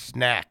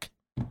Snack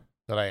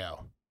that I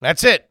owe.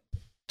 That's it.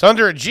 It's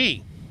under a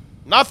G.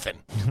 Nothing.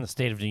 The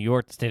state of New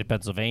York, the state of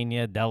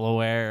Pennsylvania,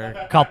 Delaware,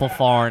 a couple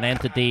foreign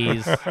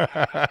entities.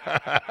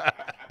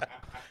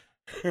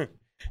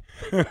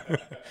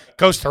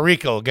 Costa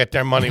Rica will get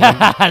their money when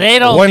They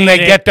don't when need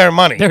they it. get their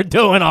money. They're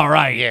doing all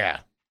right. Yeah.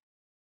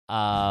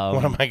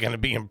 When am I going to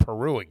be in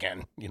Peru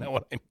again? You know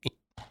what I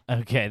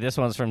mean? Okay, this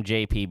one's from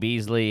JP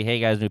Beasley. Hey,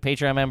 guys, new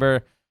Patreon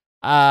member.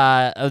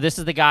 This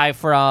is the guy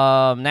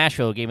from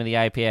Nashville who gave me the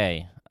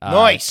IPA.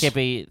 Nice.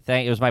 Kippy,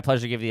 it was my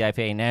pleasure to give you the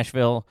IPA in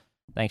Nashville.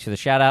 Thanks for the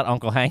shout-out.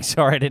 Uncle Hank,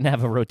 sorry I didn't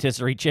have a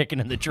rotisserie chicken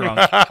in the trunk.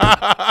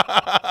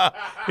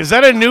 Is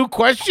that a new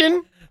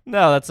question?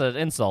 No, that's an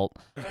insult.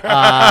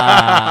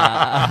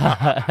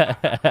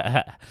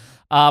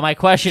 My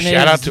question is...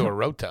 Shout out to a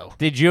Roto.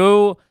 Did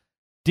you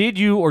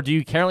or do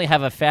you currently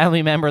have a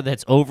family member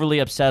that's overly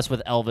obsessed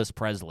with Elvis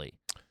Presley?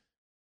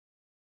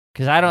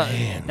 Because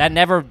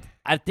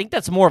I think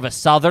that's more of a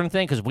Southern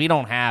thing because we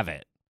don't have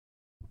it.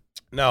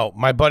 No,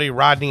 my buddy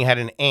Rodney had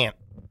an aunt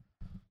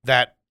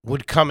that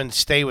would come and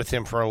stay with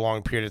him for a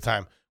long period of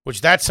time,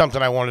 which that's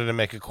something I wanted to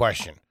make a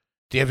question.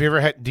 Do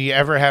you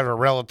ever have a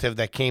relative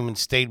that came and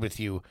stayed with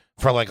you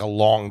for like a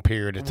long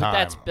period of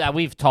time?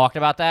 We've talked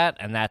about that,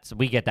 and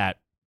we get that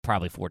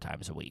probably 4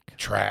 times a week.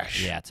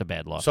 Trash. Yeah, it's a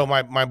bad look. So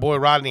my boy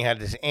Rodney had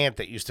this aunt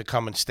that used to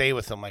come and stay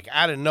with him, like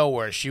out of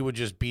nowhere. She would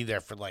just be there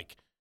for like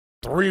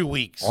 3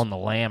 weeks. On the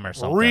lam or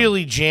something.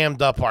 Really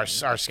jammed up our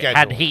schedule.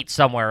 Had heat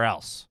somewhere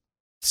else.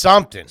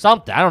 Something.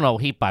 I don't know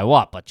heat by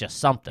what, but just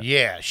something.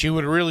 Yeah, she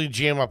would really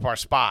jam up our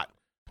spot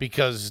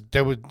because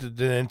the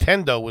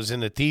Nintendo was in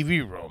the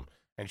TV room,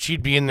 and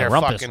she'd be in there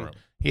rumpus fucking. room.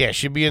 Yeah,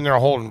 she'd be in there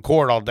holding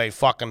court all day,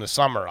 fucking the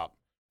summer up.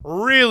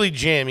 Really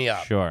jam me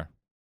up. Sure.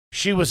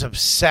 She was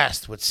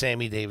obsessed with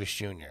Sammy Davis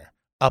Jr.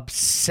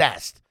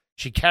 Obsessed.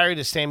 She carried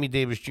a Sammy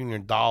Davis Jr.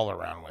 doll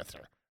around with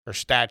her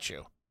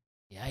statue.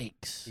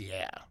 Yikes.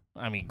 Yeah.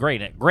 I mean,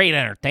 great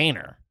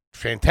entertainer.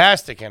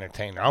 Fantastic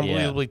entertainer.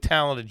 Unbelievably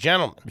talented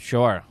gentleman.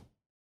 Sure.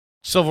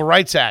 Civil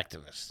rights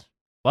activist.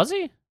 Was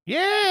he?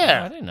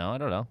 Yeah. I didn't know. I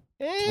don't know.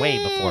 Yeah. Way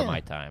before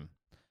my time.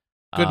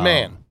 Good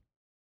man.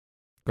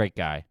 Great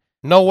guy.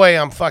 No way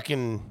I'm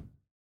fucking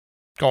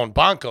going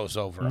bonkos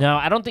over him. No,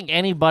 I don't think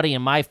anybody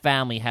in my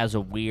family has a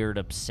weird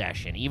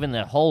obsession. Even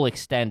the whole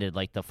extended,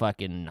 like the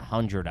fucking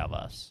 100 of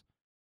us.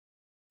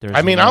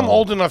 I'm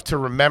old enough to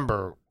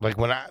remember, like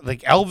when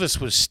Elvis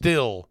was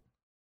still,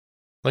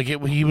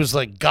 he was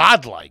like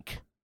godlike.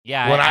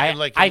 Yeah, when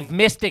I've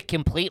missed it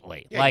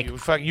completely. Yeah, like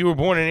you were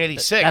born in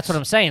 '86. That's what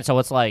I'm saying. So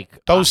it's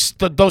like those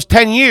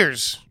 10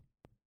 years.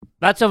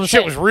 That's what I'm shit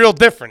saying. Was real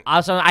different.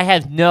 Also, I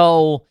have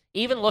no.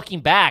 Even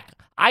looking back,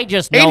 I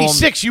just know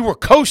 86. You were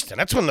coasting.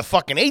 That's when the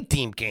fucking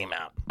A-Team came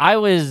out. I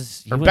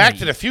was. Or Back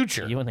to the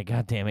Future. You and the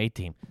goddamn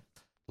A-Team.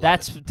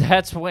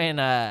 That's when.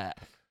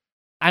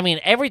 I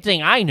mean,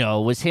 everything I know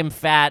was him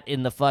fat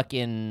in the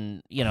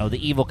fucking, the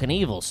Evel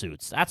Knievel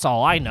suits. That's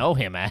all I know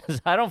him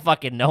as. I don't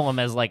fucking know him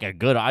as like a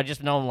good. I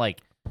just know him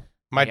like.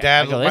 My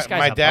dad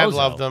bozo.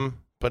 loved him,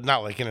 but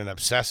not like in an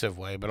obsessive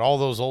way. But all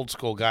those old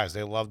school guys,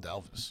 they loved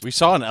Elvis. We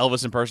saw an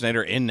Elvis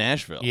impersonator in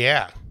Nashville.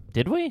 Yeah.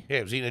 Did we? Yeah,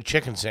 he was eating a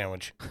chicken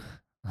sandwich.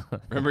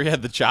 Remember he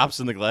had the chops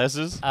and the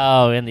glasses?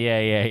 Oh, and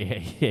yeah.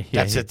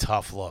 That's a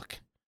tough look.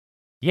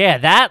 Yeah,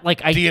 that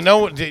Do you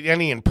know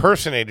any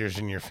impersonators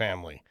in your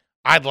family?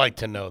 I'd like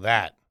to know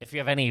that. If you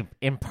have any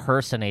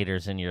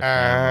impersonators in your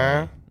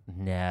family.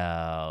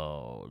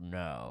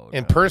 No.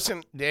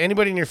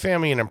 Anybody in your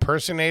family an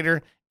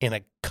impersonator in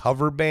a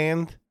cover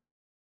band?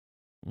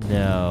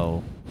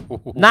 No.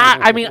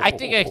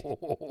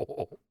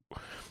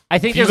 I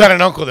think you got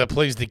an uncle that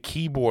plays the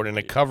keyboard in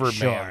a cover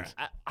band.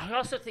 I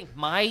also think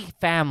my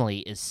family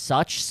is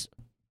such,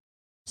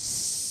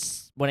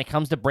 when it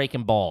comes to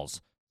breaking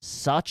balls,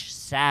 such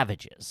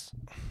savages.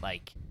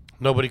 Like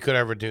nobody could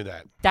ever do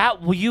that.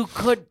 You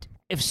could,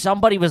 if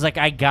somebody was like,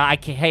 I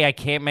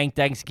can't make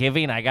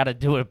Thanksgiving, I got to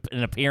do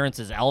an appearance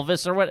as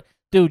Elvis or what,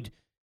 dude,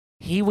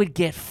 he would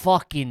get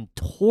fucking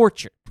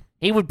tortured.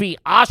 He would be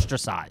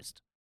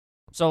ostracized.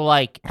 So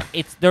like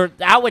it's there.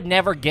 That would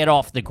never get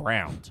off the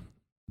ground.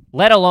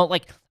 Let alone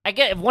like I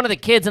get if one of the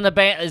kids in the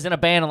band is in a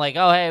band and like,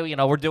 oh hey,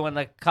 we're doing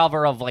the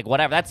cover of like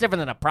whatever. That's different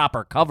than a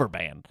proper cover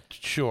band.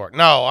 Sure.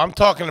 No, I'm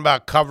talking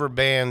about cover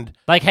band.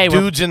 Like hey,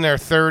 dudes in their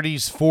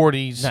 30s,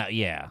 40s. no,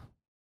 yeah.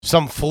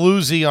 Some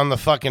floozy on the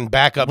fucking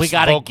backup We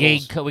got vocals.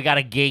 a gig. We got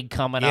a gig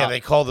coming Yeah, up. they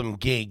call them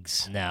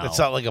gigs. No. It's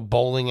not like a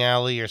bowling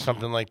alley or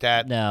something like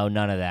that. No,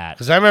 none of that.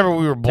 Because I remember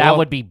we were That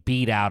would be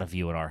beat out of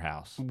you in our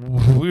house.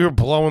 we were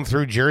blowing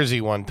through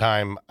Jersey one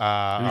time.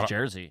 Who's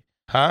Jersey?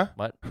 Huh?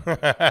 What?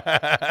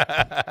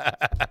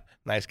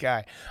 Nice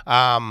guy.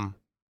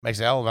 Makes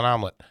a hell of an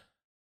omelet.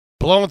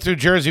 Blowing through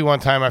Jersey one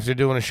time after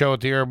doing a show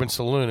at the Urban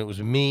Saloon. It was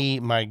me,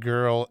 my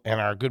girl, and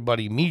our good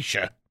buddy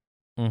Misha.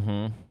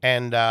 Mm-hmm.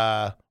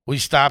 And we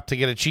stopped to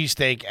get a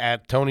cheesesteak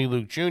at Tony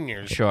Luke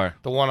Jr.'s. Sure.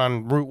 The one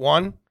on Route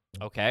 1.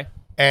 Okay.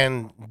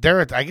 And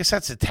I guess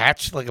that's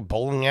attached to like a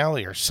bowling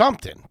alley or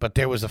something. But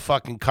there was a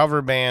fucking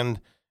cover band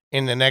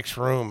in the next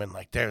room. And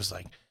like there's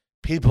like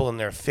people in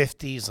their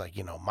 50s, like,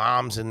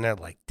 moms in there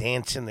like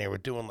dancing. They were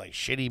doing like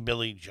shitty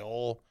Billy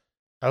Joel.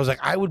 I was like,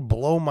 I would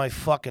blow my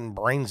fucking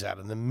brains out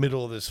in the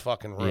middle of this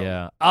fucking room.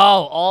 Yeah.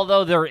 Oh,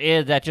 although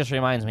that just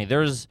reminds me,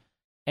 there's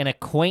an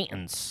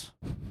acquaintance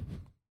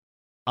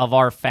of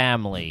our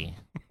family,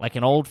 like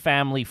an old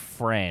family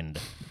friend,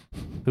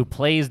 who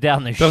plays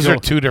down the Those shore. are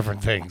two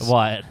different things.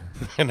 What?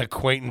 An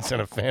acquaintance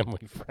and a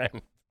family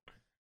friend.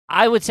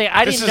 I would say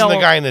I This didn't isn't know.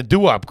 the guy in the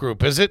doo-wop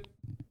group, is it?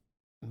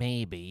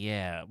 Maybe,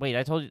 yeah. Wait,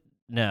 I told you.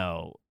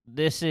 No,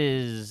 this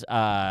is.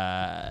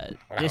 I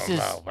This don't is.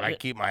 know, but I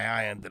keep my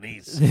eye on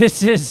Denise.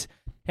 This is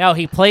how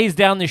he plays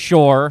down the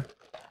shore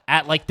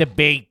at like the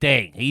big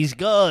thing. He's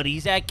good.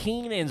 He's at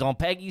Keenan's on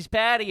Peggy's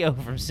patio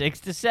from 6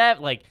 to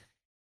 7. Like,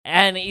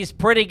 and he's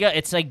pretty good.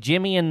 It's like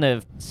Jimmy and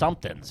the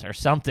somethings or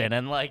something.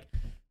 And like,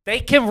 they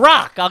can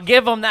rock. I'll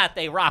give them that.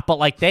 They rock. But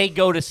like, they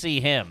go to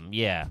see him.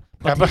 Yeah.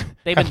 But How about-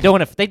 they've been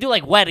doing it. They do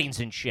like weddings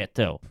and shit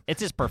too.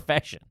 It's his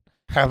profession.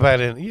 How about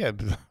it? Yeah,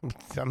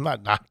 I'm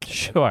not knocking it.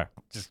 Sure.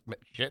 Just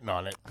shitting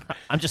on it.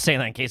 I'm just saying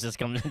that in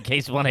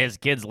case one of his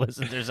kids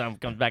listens or something,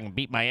 comes back and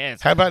beat my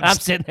ass. How about I'm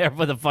sitting there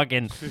with a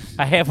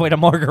halfway to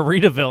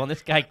Margaritaville, and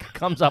this guy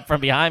comes up from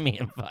behind me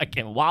and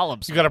fucking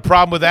wallops. You got a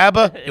problem with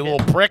ABBA, you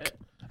little prick?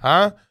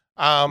 Huh?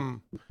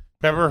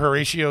 Remember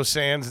Horatio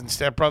Sands and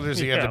Step Brothers?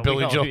 He had Yeah, the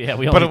Billy we Joel. only- yeah,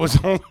 we but only- it was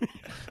only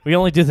We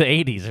only do the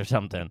 80s or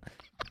something.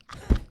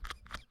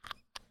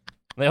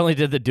 They only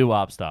did the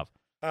doo-wop stuff.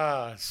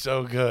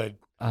 so good.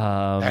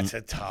 That's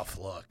a tough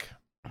look.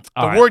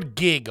 all The right. word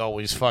gig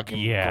always fucking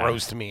Yeah.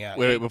 grossed me out.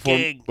 Wait,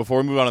 Gig. before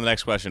we move on to the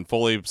next question,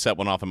 Foley set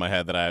one off in my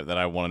head that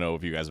I want to know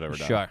if you guys have ever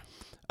done. Sure.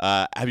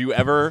 Have you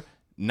ever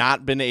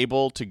not been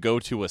able to go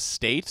to a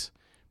state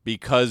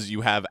because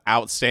you have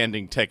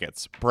outstanding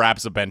tickets,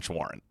 perhaps a bench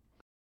warrant?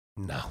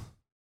 No.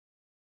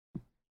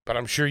 But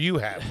I'm sure you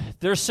have.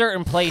 There's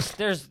certain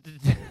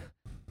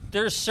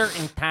there's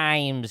certain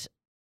times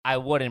I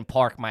wouldn't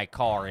park my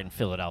car in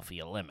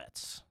Philadelphia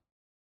limits,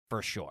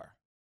 for sure.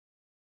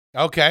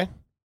 Okay.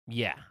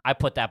 Yeah, I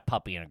put that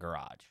puppy in a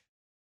garage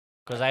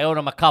because I owed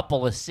him a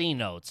couple of C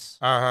notes.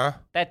 Uh-huh.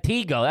 That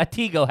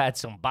Tigo had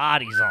some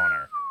bodies on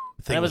her.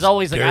 And it was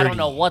always like, I don't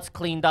know what's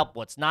cleaned up,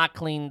 what's not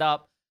cleaned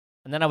up.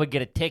 And then I would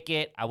get a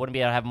ticket. I wouldn't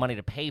be able to have money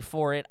to pay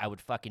for it. I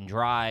would fucking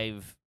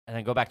drive and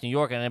then go back to New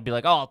York and then be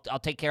like, oh, I'll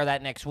take care of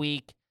that next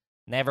week.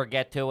 Never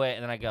get to it.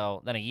 And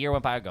then a year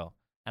went by, I go,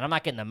 and I'm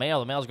not getting the mail.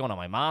 The mail's going to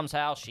my mom's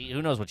house.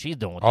 Who knows what she's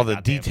doing with All that the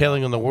goddamn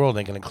detailing in the world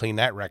ain't going to clean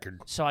that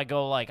record. So I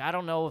go like, I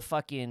don't know if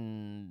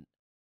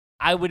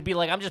I would be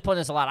like, I'm just putting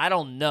this a lot. I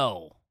don't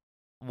know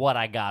what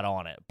I got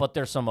on it, but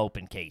there's some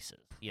open cases,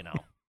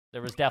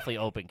 There was definitely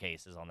open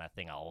cases on that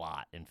thing a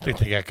lot in I think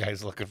Philly. that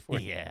guy's looking for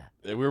you. Yeah.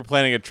 We were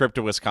planning a trip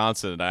to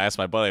Wisconsin, and I asked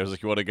my buddy, I was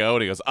like, you want to go?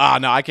 And he goes,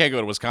 no, I can't go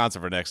to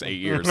Wisconsin for the next 8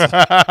 years.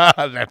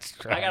 That's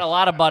true. I got a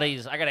lot of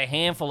buddies. I got a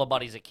handful of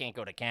buddies that can't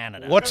go to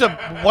Canada. What's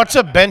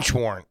a bench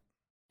warrant?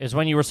 Is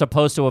when you were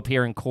supposed to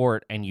appear in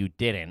court and you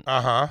didn't,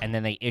 Uh-huh. and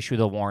then they issue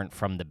the warrant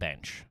from the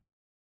bench.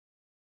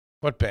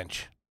 What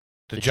bench?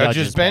 The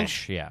judge's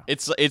bench? Yeah.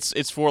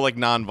 It's for like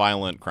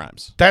nonviolent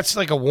crimes. That's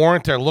like a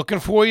warrant. They're looking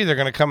for you. They're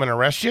going to come and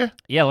arrest you.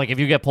 Yeah, like if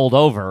you get pulled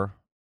over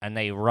and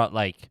they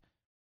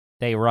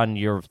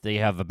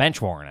have a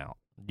bench warrant out,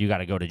 you got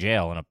to go to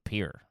jail and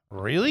appear.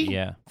 Really?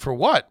 Yeah. For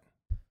what?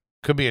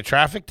 Could be a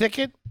traffic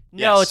ticket.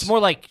 No, Yes. it's more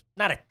like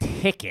not a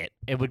ticket.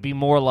 It would be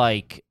more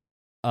like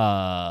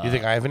You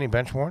think I have any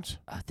bench warrants?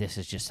 this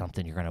is just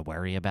something you're going to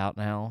worry about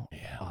now.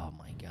 Yeah. Oh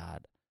my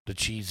god. The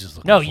cheese is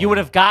looking. No, for you would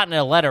me. have gotten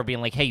a letter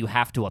being like, "Hey, you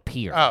have to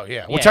appear." Oh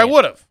yeah, which Yeah, I yeah.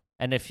 would have.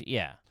 And if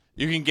yeah.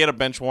 You can get a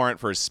bench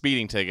warrant for a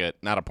speeding ticket,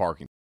 not a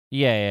parking.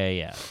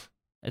 Yeah.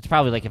 It's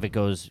probably like if it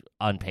goes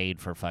unpaid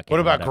for fucking What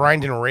about whatever.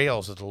 grinding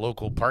rails at the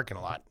local parking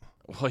lot?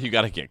 Well, you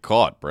got to get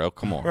caught, bro.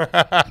 Come on. You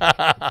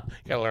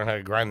gotta learn how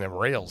to grind them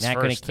rails Not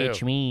gonna first catch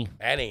too. me.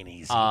 That ain't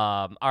easy.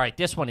 All right,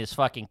 this one is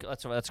fucking.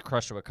 Let's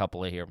crush through a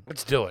couple of here.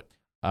 Let's do it.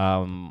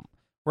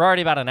 We're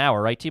already about an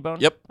hour, right, T-Bone?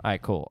 Yep. All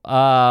right, cool.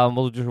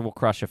 We'll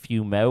crush a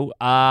few more.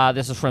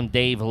 This is from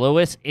Dave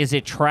Lewis. Is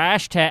it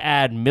trash to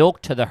add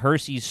milk to the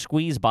Hershey's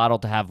squeeze bottle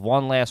to have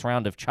one last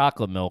round of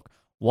chocolate milk,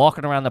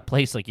 walking around the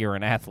place like you're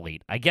an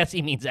athlete? I guess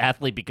he means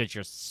athlete because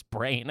you're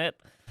spraying it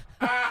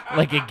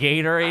like a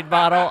Gatorade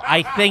bottle.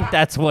 I think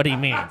that's what he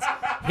means.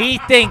 He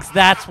thinks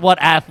that's what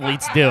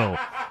athletes do,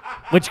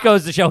 which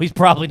goes to show he's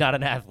probably not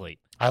an athlete.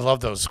 I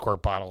love those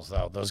squirt bottles,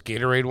 though. Those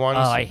Gatorade ones.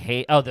 Oh, I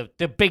hate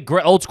the big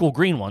old school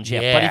green ones. Yeah.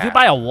 But if Yeah. you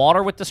buy a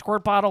water with the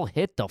squirt bottle,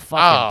 hit the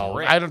fucking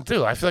brick. I don't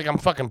do. I feel like I'm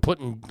fucking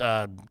putting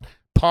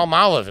palm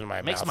olive in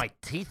my Makes mouth. my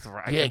teeth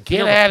right. Yeah,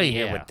 get out of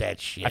here with that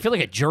shit. I feel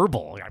like a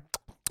gerbil.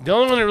 The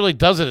only one that really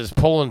does it is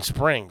Poland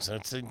Springs.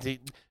 It's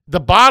the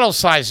bottle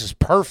size is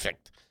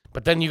perfect,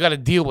 but then you got to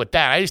deal with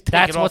that. I just take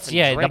That's it off what's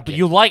and drink it.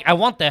 you like. I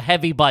want the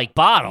heavy bike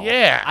bottle.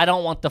 Yeah. I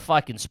don't want the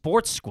fucking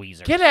sports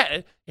squeezer. Get at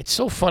it. It's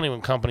so funny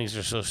when companies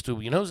are so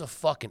stupid. You know who's a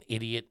fucking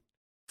idiot?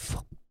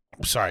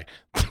 I'm sorry.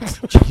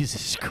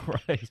 Jesus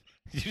Christ!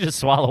 Did you just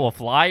swallow a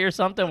fly or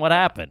something? What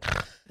happened?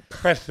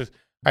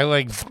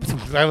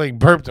 I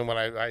burped, and when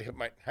I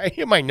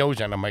hit my nose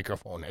on the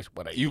microphone. That's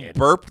what I You did.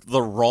 burped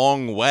the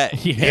wrong way.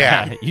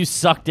 Yeah. You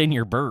sucked in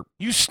your burp.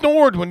 You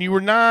snored when you were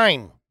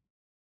 9.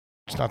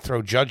 Let's not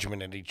throw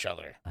judgment at each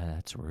other.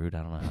 That's rude.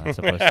 I don't know how that's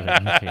supposed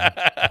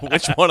to be.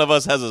 Which one of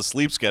us has a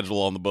sleep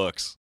schedule on the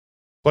books?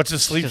 What's the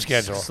sleep Just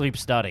schedule? Sleep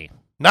study.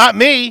 Not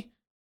me.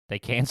 They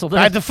canceled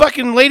it. The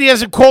fucking lady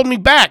hasn't called me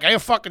back. I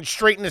have fucking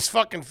straightened this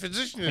fucking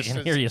physician. I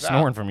can hear you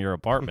snoring from your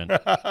apartment.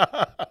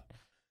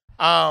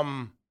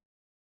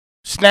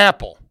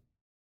 Snapple.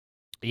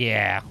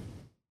 Yeah.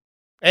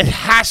 It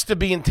has to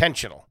be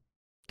intentional.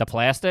 The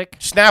plastic?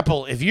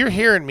 Snapple, if you're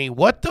hearing me,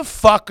 what the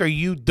fuck are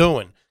you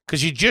doing?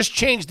 Because you just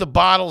changed the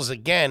bottles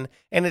again,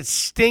 and it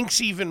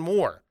stinks even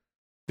more.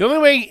 The only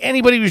way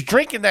anybody was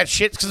drinking that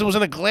shit is because it was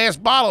in a glass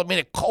bottle. It made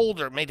it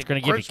colder. It made it It's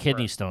going to give you crisper.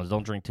 kidney stones.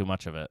 Don't drink too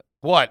much of it.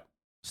 What?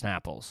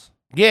 Snapples.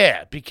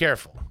 Yeah, be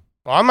careful.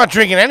 Well, I'm not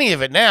drinking any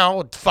of it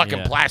now. It's fucking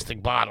Yeah.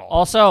 plastic bottle.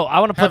 Also, I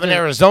want to put Have in this,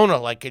 Arizona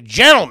like a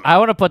gentleman. I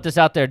want to put this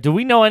out there. Do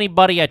we know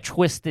anybody at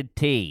Twisted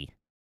Tea?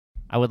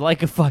 I would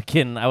like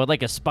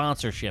a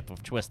sponsorship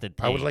of Twisted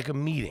Tea. I would like a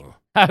meeting.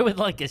 I would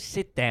like a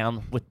sit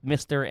down with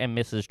Mr. and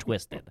Mrs.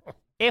 Twisted,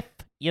 if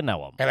you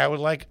know them. And I would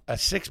like a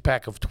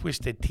 6-pack of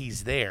Twisted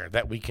Teas there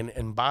that we can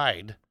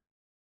imbibe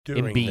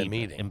during the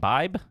meeting.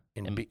 Imbibe?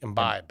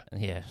 Imbibe.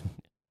 Yeah.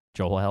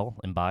 Joel,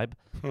 imbibe.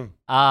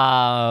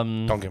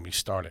 Don't get me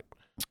started.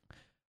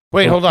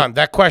 Wait, hold on.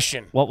 That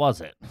question. What was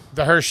it?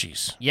 The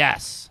Hershey's.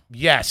 Yes.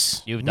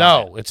 Yes. You've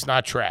done it's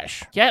not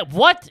trash. Yeah.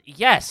 What?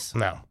 Yes.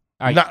 No.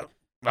 right. Not,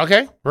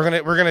 okay. We're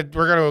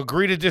gonna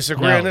agree to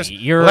disagree No, on this.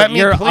 You're Let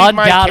me plead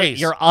my case.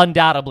 You're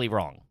undoubtedly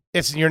wrong.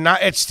 It's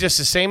just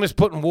the same as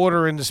putting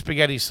water in the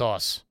spaghetti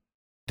sauce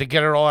to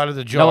get it all out of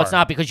the jar. No, it's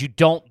not, because you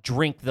don't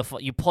drink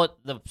you put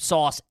the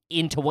sauce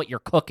into what you're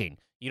cooking.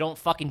 You don't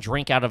fucking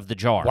drink out of the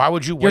jar. Why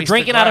would you waste You're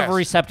drinking the out of a glass?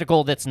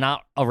 receptacle that's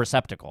not a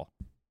receptacle.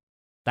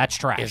 That's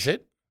trash. Is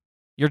it?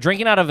 You're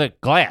drinking out of a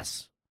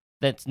glass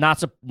that's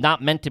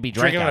not meant to be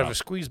drank Drinking out out of a of.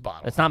 squeeze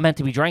bottle. It's not meant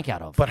to be drank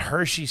out of. But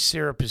Hershey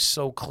syrup is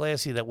so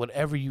classy that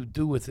whatever you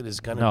do with it is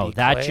going to be No,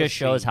 that classy. just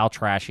shows how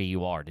trashy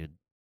you are, dude.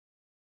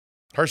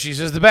 Hershey's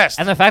is the best.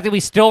 And the fact that we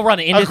still run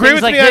into Agree things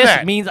with like me on this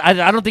that. means I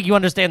don't think you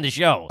understand the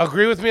show.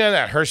 Agree with me on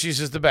that.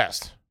 Hershey's is the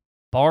best.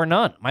 Bar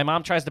none. My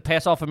mom tries to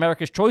pass off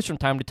America's Choice from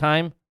time to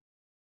time.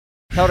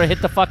 Tell her to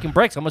hit the fucking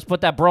brakes. I must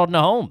put that broad in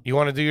the home. You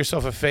want to do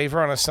yourself a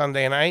favor on a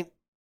Sunday night?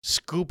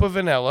 Scoop of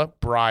vanilla,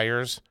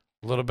 Breyers,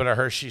 a little bit of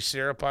Hershey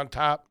syrup on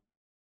top.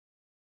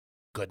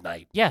 Good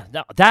night. Yeah,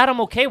 that I'm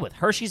okay with.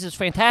 Hershey's is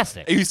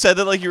fantastic. You said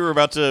that like you were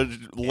about to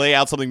lay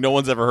out something no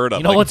one's ever heard of.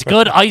 You know Like, what's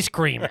good? Ice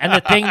cream and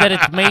the thing that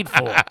it's made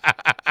for.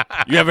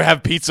 You ever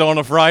have pizza on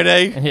a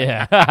Friday?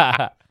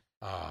 Yeah.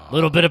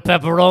 Little bit of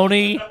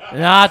pepperoni,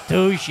 not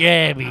too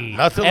shabby.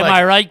 Nothing am like-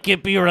 I right,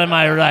 Kippy, or am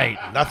I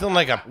right? Nothing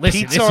like a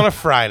Listen, pizza this on a is-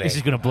 Friday. This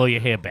is going to blow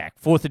your hair back.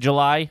 4th of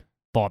July,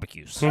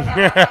 barbecues.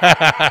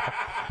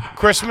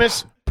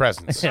 Christmas,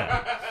 presents.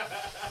 Yeah.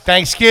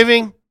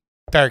 Thanksgiving,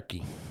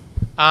 turkey.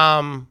 You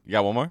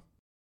got one more?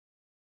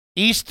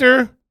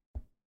 Easter,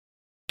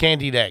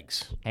 candied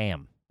eggs.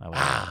 Ham.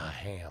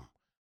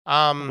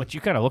 Ham. What you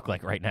kind of look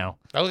like right now.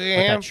 I look like With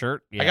ham. that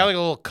shirt. Yeah. I got like a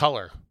little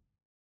color.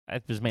 I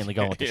was mainly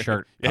going with the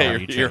shirt. Yeah, color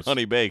you're chose.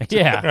 honey baked.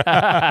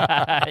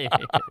 Yeah.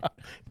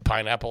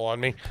 Pineapple on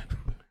me.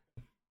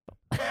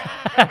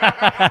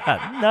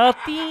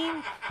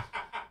 Nothing.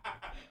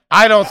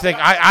 I don't think.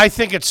 I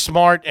think it's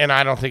smart, and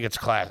I don't think it's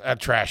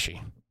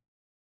trashy.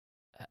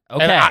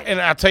 Okay. And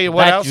I'll tell you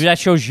what else. That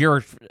shows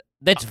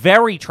that's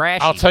very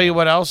trashy. I'll tell you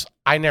what else.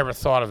 I never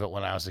thought of it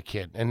when I was a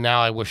kid, and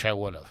now I wish I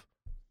would have.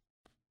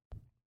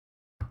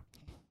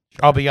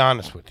 I'll be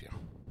honest with you.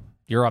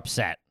 You're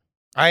upset.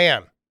 I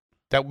am.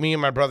 That me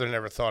and my brother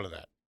never thought of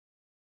that.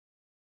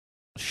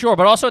 Sure,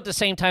 but also at the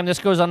same time, this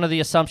goes under the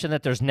assumption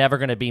that there's never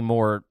going to be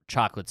more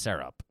chocolate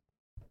syrup,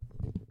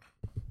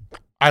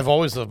 I've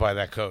always lived by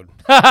that code.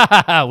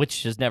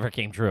 which just never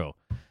came true.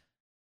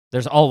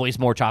 There's always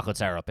more chocolate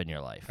syrup in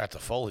your life. That's a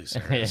Foley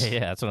yeah, series.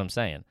 that's what I'm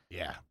saying.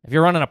 Yeah. If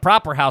you're running a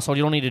proper household,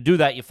 you don't need to do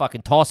that. You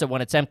fucking toss it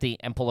when it's empty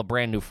and pull a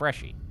brand new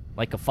freshie.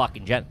 Like a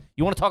fucking gent.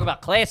 You want to talk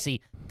about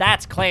classy?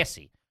 That's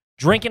classy.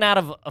 Drinking out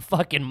of a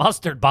fucking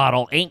mustard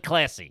bottle ain't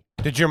classy.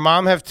 Did your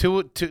mom have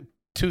two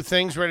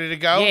things ready to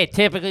go? Yeah,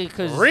 typically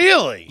because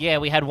Really? yeah,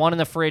 we had one in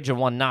the fridge and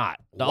one not.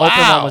 The Wow. open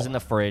one was in the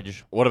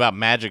fridge. What about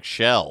Magic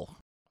Shell?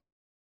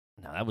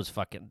 No, that was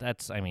fucking. That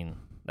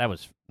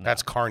was. No.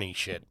 That's carny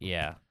shit.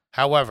 Yeah.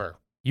 However,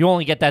 You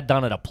only get that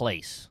done at a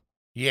place.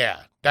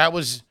 yeah, that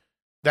was.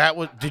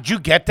 Did you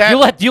get that?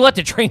 You let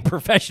the trained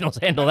professionals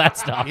handle that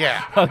stuff.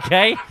 Yeah.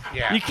 Okay.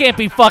 Yeah. You can't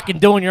be fucking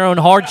doing your own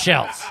hard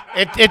shells.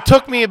 It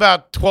took me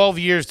about 12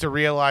 years to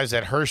realize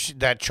that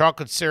that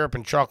chocolate syrup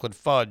and chocolate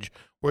fudge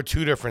were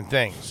two different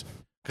things.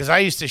 Because I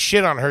used to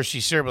shit on Hershey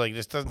syrup, like,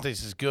 this doesn't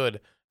taste as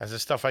good as the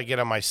stuff I get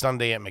on my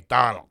Sunday at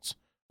McDonald's,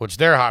 which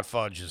their hot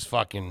fudge is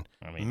fucking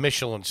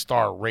Michelin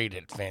star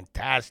rated.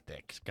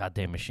 Fantastic.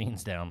 Goddamn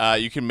machines down.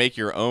 You can make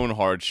your own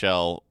hard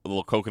shell, a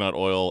little coconut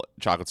oil,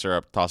 chocolate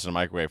syrup, toss it in the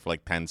microwave for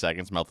like 10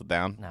 seconds, melt it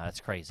down. No, that's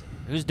crazy.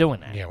 Who's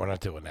doing that? Yeah, we're not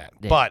doing that.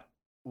 Yeah. But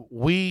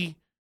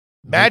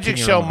Magic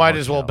your Shell own might hard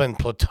as well have shell. been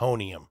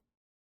plutonium.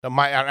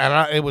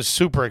 It was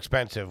super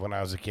expensive when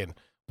I was a kid.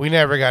 We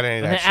never got any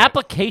of And that the shit.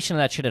 application of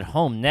that shit at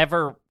home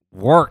never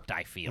worked,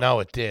 I feel. No,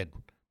 it did.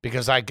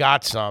 Because I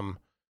got some.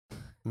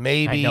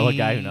 Maybe I know a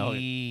guy who knows.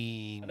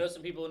 I know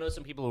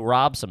some people who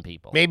rob some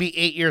people. Maybe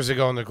 8 years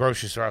ago in the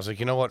grocery store, I was like,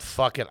 you know what?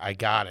 Fuck it. I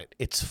got it.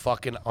 It's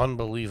fucking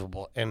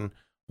unbelievable. And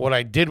what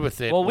I did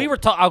with it. Well, we were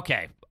talking.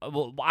 Okay.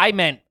 Well, I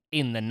meant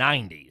in the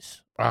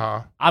 90s.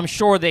 Uh-huh. I'm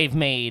sure they've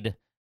made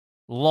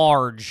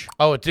large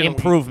Oh, it didn't.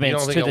 improvements you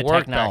don't to think the it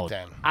worked technology.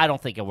 back then? I don't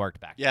think it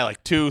worked back then. Yeah,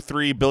 like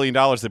 $2-3 billion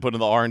they put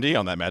in the R&D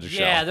on that Magic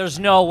Yeah, Shell. there's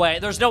no way.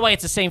 There's no way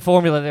it's the same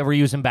formula they were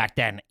using back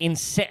then.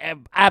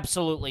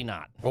 Absolutely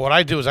not. Well, what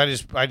I do is I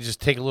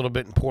just take a little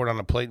bit and pour it on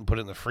a plate and put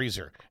it in the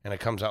freezer, and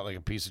it comes out like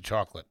a piece of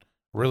chocolate.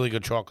 Really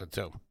good chocolate,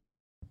 too.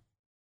 I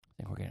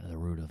think we're getting to the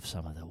root of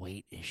some of the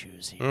weight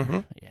issues here. Mm-hmm.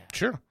 Yeah,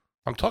 Sure.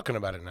 I'm talking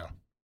about it now.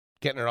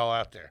 Getting it all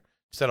out there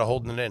instead of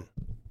holding it in.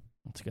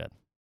 that's good.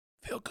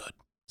 Feel good.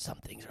 Some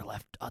things are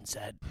left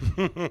unsaid.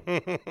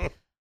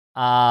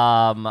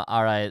 All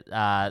right.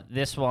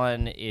 This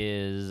one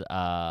is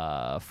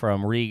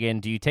from Regan.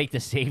 Do you take the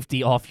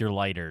safety off your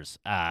lighters?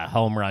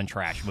 Home run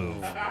trash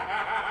move.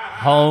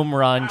 Home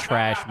run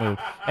trash move.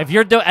 If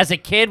you're as a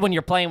kid when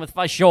you're playing with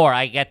fun, sure,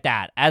 I get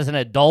that. As an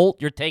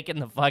adult, you're taking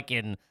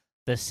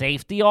the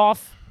safety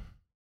off.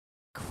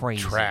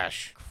 Crazy.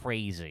 Trash.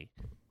 Crazy.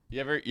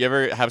 You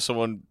ever have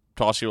someone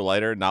toss you a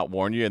lighter, not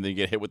warn you, and then you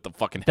get hit with the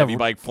fucking heavy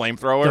bike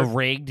flamethrower? The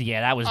rigged,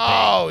 yeah, that was big.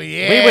 Oh,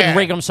 yeah. We would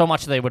rig them so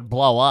much they would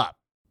blow up.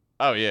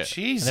 Oh, yeah.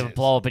 Jesus. And they would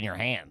blow up in your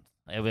hand.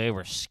 They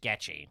were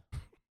sketchy. It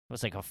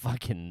was like a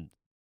fucking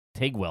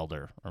TIG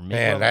welder or MIG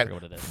Man, welder. I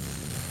forget what it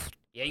is.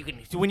 Yeah,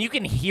 when you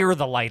can hear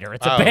the lighter,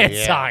 it's a Oh, bad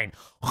yeah. sign.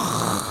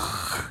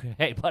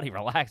 Hey, buddy,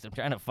 relax. I'm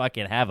trying to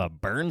fucking have a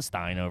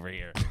Bernstein over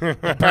here.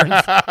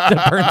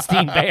 The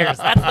Bernstein Bears.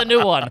 That's the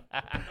new one.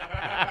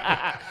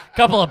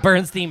 Couple of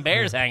Bernstein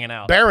Bears hanging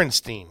out.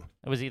 Berenstein.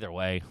 It was either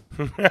way.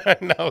 No,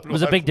 It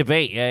was a big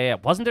debate. Yeah.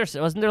 Wasn't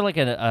there like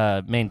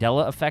a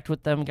Mandela effect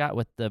with them?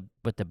 With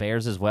the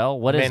Bears as well.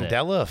 What is it?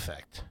 Mandela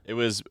effect. It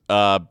was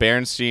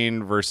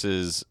Berenstein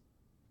versus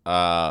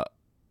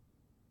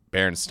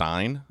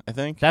Berenstein, I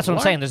think. That's what I'm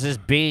saying. There's this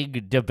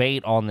big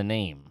debate on the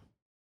name.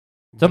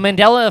 The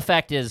Mandela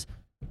effect is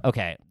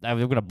okay. I'm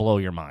going to blow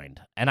your mind,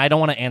 and I don't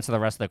want to answer the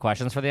rest of the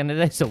questions for the end of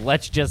the day. So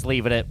let's just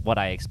leave it at what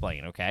I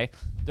explain. Okay.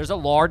 There's a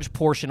large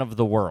portion of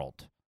the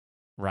world,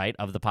 right,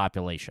 of the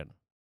population,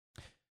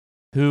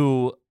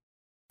 who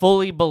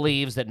fully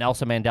believes that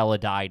Nelson Mandela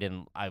died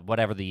in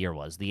whatever the year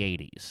was, the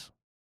 80s.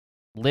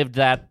 Lived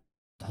that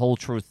whole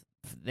truth.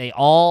 They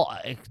all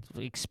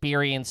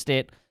experienced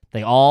it.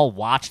 They all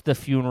watched the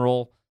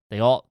funeral.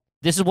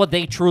 This is what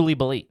they truly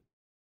believe.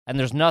 And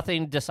there's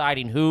nothing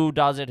deciding who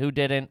does it, who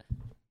didn't.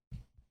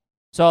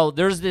 So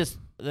there's this,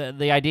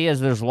 the idea is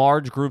there's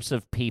large groups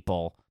of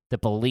people that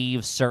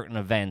believe certain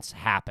events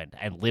happened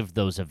and lived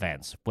those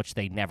events, which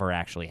they never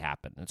actually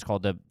happened. It's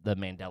called the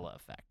Mandela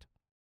effect.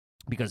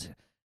 Because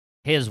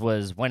his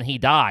was, when he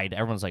died,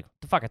 everyone's like,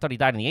 the fuck, I thought he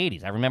died in the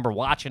 80s. I remember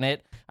watching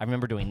it. I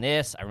remember doing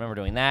this. I remember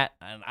doing that.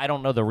 And I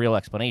don't know the real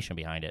explanation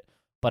behind it.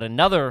 But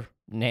another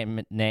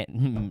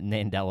Mandela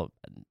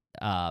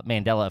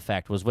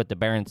effect was with the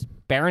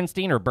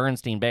Berenstein or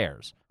Bernstein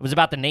Bears. It was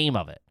about the name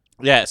of it.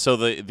 Yeah, so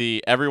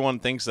the everyone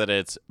thinks that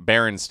it's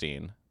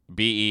Berenstein,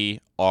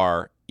 Beren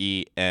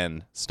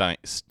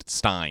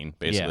Stein,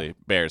 basically, Yeah.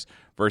 Bears,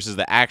 versus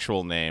the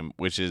actual name,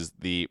 which is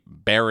the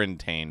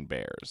Berenstain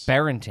Bears.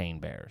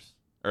 Berenstain Bears.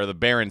 Or the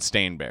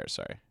Berenstain Bears,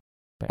 sorry.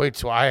 Wait,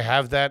 so I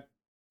have that?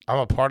 I'm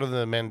a part of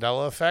the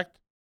Mandela effect?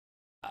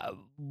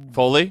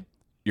 Foley,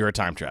 you're a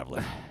time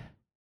traveler.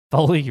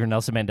 Foley, you're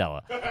Nelson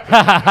Mandela.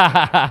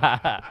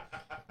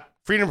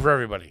 Freedom for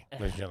everybody,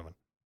 ladies and gentlemen.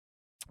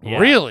 Yeah.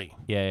 Really?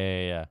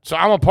 Yeah. So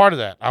I'm a part of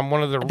that. I'm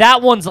one of the.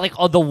 That one's like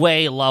the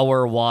way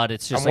lower one.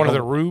 It's just I'm like one of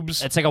the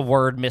rubes. It's like a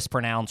word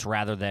mispronounced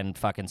rather than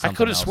fucking I something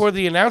could have else. swore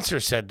the announcer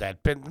said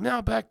that, but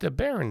now back to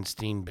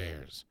Berenstein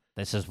Bears.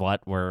 This is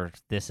what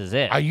this is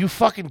it. Are you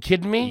fucking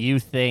kidding me? You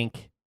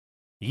think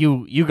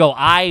you go,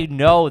 I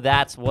know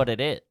that's what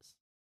it is.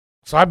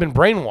 So I've been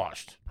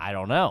brainwashed. I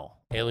don't know.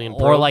 Alien Or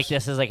probes. like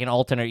this is like an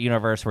alternate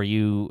universe where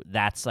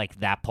that's like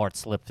that part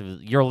slipped through.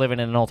 You're living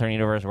in an alternate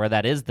universe where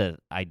that is the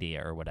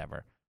idea or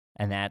whatever.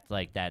 And that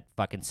like that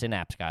fucking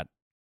synapse got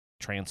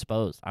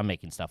transposed. I'm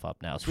making stuff up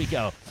now. So we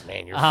go.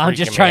 Man, you're I'm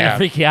just freaking me trying to out.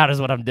 freak you out is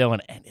what I'm doing.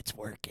 And it's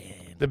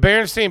working. The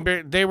Berenstein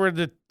Bears, they were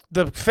the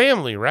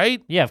family,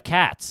 right? You have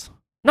cats.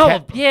 No,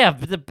 Cat- yeah,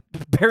 the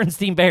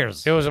Berenstein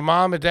Bears. It was a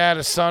mom, a dad,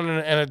 a son,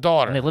 and a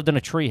daughter. And they lived in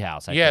a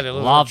treehouse. I Yeah, think. they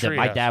lived in a loved it.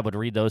 My treehouse. dad would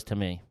read those to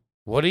me.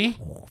 Woody?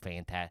 Oh,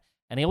 fantastic.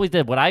 And he always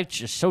did what I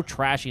just so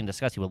trashy and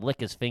disgusting. He would lick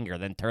his finger,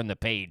 then turn the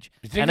page.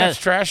 You think And that's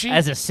trashy?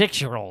 As a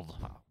 6-year-old,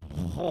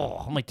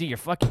 I'm like, dude, you're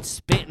fucking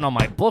spitting on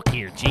my book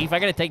here, Chief. I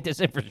gotta take this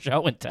in for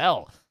show and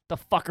tell. The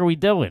fuck are we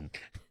doing?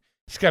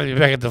 He's got to be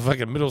back at the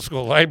fucking middle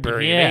school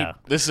library. at Yeah.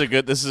 This is a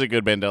good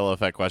Mandela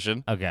effect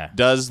question. Okay.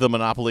 Does the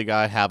Monopoly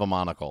guy have a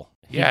monocle?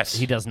 8. Yes.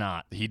 He does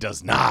not. He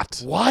does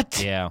not.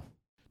 What? Yeah.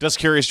 Does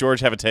Curious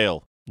George have a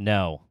tail?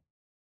 No.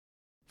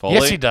 Foley?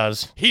 Yes, he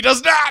does. He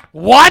does not.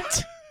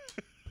 What?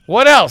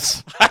 What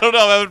else? I don't know.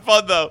 I'm having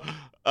fun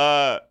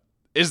though.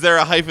 Is there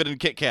a hyphen in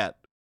Kit Kat?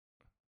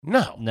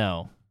 No.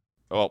 No.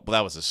 Oh, well,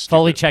 that was a stupid.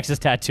 Foley checks his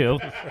tattoo.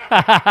 Look Look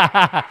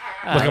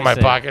at my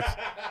pockets.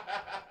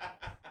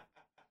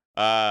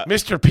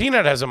 Mr.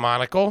 Peanut has a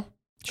monocle.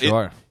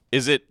 Sure.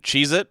 Is it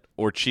Cheez-It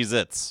or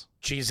Cheez-Its?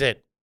 Cheese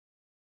It.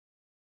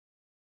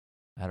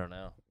 I don't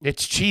know.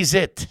 It's Cheese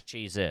It.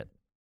 Cheese it.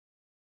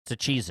 It's a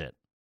cheese it.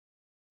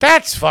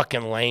 That's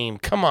fucking lame.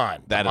 Come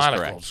on. That the is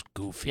monocle's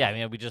goofy. Yeah, I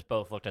mean, we just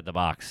both looked at the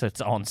box.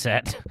 It's on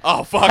set.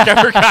 Oh fuck!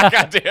 I forgot.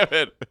 God damn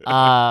it.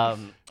 All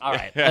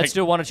right. Let's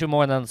do one or two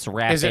more, and then let's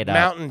wrap Is it up.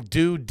 Mountain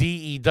Dew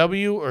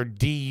DEW or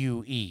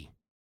DUE?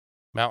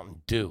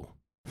 Mountain Dew.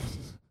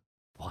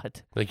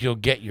 What? Like you'll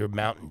get your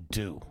Mountain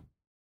Dew.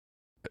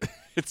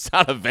 It's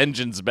not a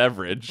vengeance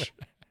beverage.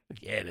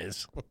 Yeah, it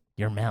is.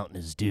 Your mountain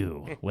is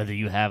due, whether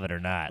you have it or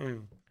not.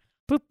 Mm.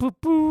 Boop, boop,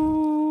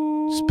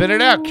 boop. Spit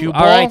it out, cue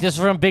ball. All right, this is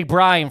from Big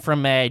Brian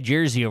from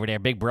Jersey over there.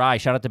 Big Bri.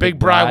 Shout out to Big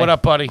Bri, what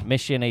up, buddy?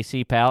 Mission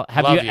AC pal.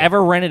 Have Love you you.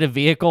 ever rented a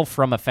vehicle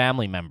from a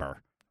family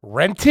member?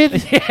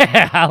 Rented?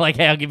 Yeah, like,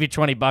 hey, I'll give you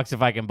 $20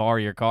 if I can borrow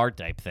your car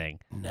type thing.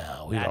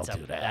 No, we That's don't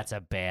do that. That's a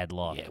bad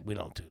look. Yeah, we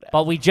don't do that.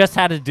 But we just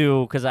had to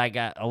do, because I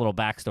got a little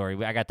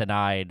backstory. I got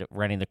denied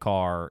renting the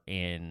car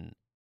in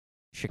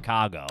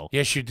Chicago.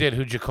 Yes, you did.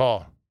 Who'd you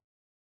call?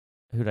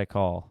 Who'd I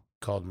call?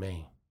 Called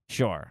me.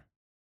 Sure.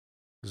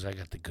 Because I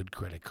got the good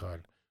credit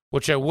card.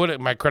 Which I would,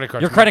 my credit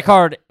card. Your credit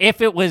card, if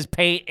it was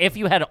paid, if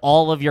you had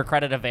all of your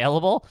credit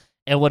available,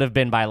 it would have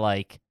been by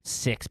like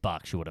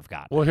 $6 you would have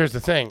got. Well, here's the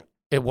thing.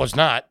 It was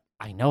not.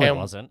 I know it And-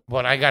 wasn't.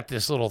 But I got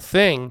this little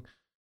thing.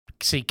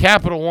 See,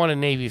 Capital One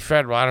and Navy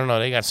Federal, I don't know.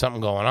 They got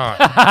something going on.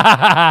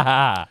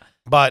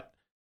 But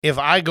if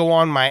I go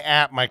on my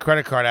app, my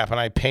credit card app, and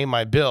I pay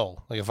my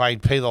bill, like if I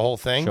pay the whole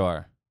thing,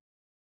 Sure.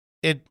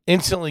 it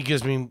instantly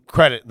gives me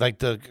credit. Like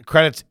the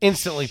credit's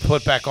instantly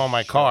put back on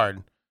my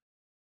card.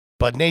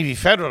 But Navy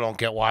Federal don't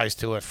get wise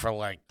to it for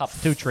like Up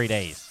 2-3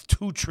 days.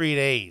 2-3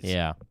 days.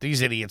 Yeah.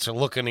 These idiots are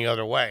looking the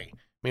other way.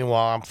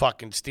 Meanwhile, I'm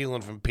fucking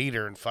stealing from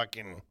Peter and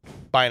fucking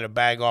buying a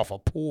bag off a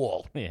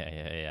pool,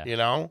 Yeah. you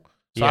know?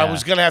 So I Yeah.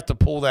 was going to have to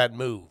pull that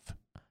move.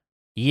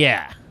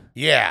 Yeah.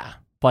 Yeah.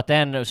 But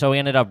then, so we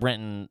ended up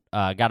renting,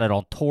 got it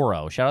on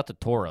Toro. Shout out to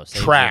Toro.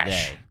 Saved the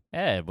Trash. day.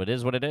 Yeah, it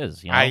is what it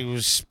is. You know? I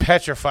was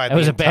petrified. It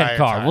was the a bad entire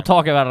car. time. We'll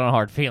talk about it on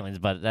Hard Feelings,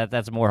 but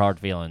that's more Hard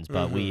Feelings.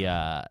 But we,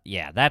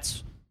 yeah,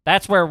 that's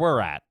where we're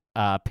at.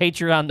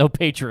 Patreon, no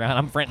Patreon.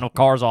 I'm renting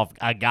cars off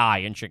a guy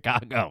in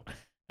Chicago,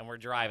 and we're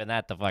driving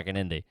that to fucking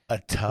Indy. A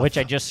tough Which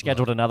I just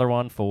scheduled another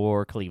one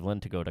for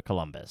Cleveland to go to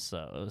Columbus.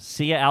 So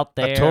see you out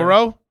there. A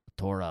Toro?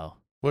 Toro.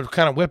 What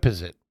kind of whip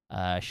is it?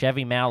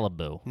 Chevy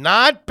Malibu.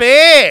 Not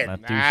bad.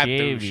 Not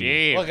too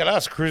shabby. Look at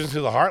us cruising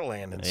through the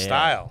heartland in Yeah.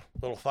 style.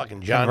 Little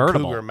fucking John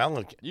Convertible. Cougar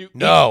melon.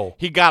 No.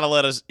 He gotta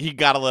let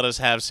us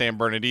have San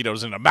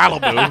Bernardinos in a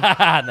Malibu.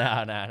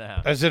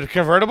 No. Is it a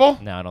convertible?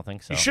 No, I don't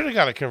think so. You should have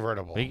got a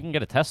convertible. We can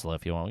get a Tesla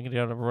if you want. We can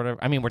do whatever.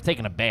 I mean, we're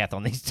taking a bath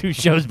on these two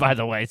shows, by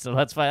the way, so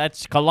that's fine.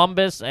 That's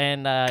Columbus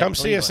and Come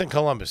see us Cleveland. in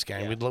Columbus,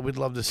 gang. We'd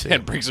love to see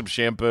And you. bring some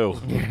shampoo.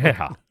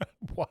 Yeah.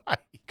 Why?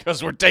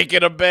 Because we're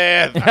taking a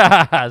bath.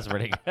 That's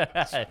pretty good.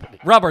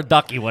 Rubber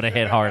Ducky would have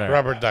hit harder.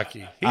 Rubber Ducky.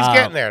 He's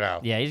getting there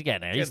now. Yeah, he's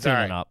getting there. He's It's all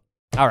tuning right. up.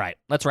 All right,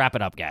 let's wrap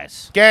it up,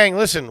 guys. Gang,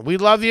 listen, we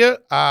love you.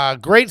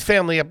 Great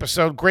family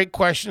episode. Great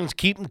questions.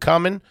 Keep them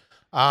coming.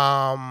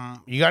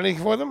 You got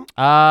anything for them?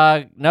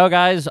 No,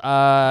 guys.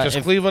 Just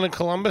if Cleveland and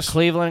Columbus?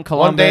 Cleveland,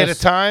 Columbus. One day at a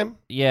time?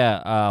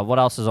 Yeah. What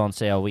else is on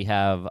sale? We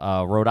have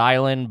Rhode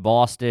Island,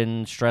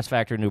 Boston, Stress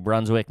Factor, New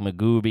Brunswick,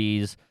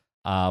 Magoobies.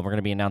 We're going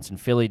to be announcing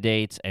Philly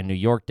dates and New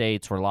York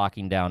dates. We're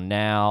locking down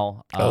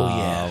now. Oh,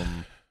 yeah.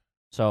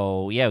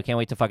 So yeah, we can't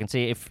wait to fucking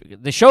see if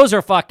the shows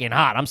are fucking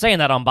hot. I'm saying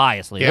that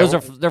unbiasedly. Yeah,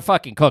 They're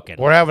fucking cooking.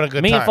 We're having a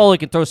good me time. and Foley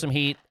can throw some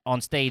heat on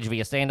stage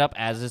via stand up,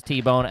 as is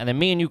T-Bone, and then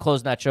me and you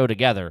closing that show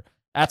together.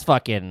 That's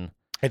fucking.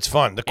 It's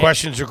fun. The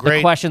questions are great.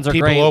 The questions are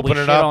People great. open we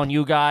it shit up. on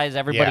you guys.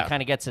 Everybody Yeah.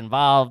 kind of gets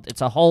involved.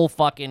 It's a whole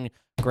fucking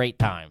great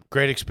time.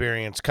 Great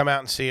experience. Come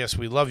out and see us.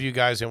 We love you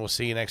guys, and we'll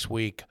see you next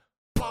week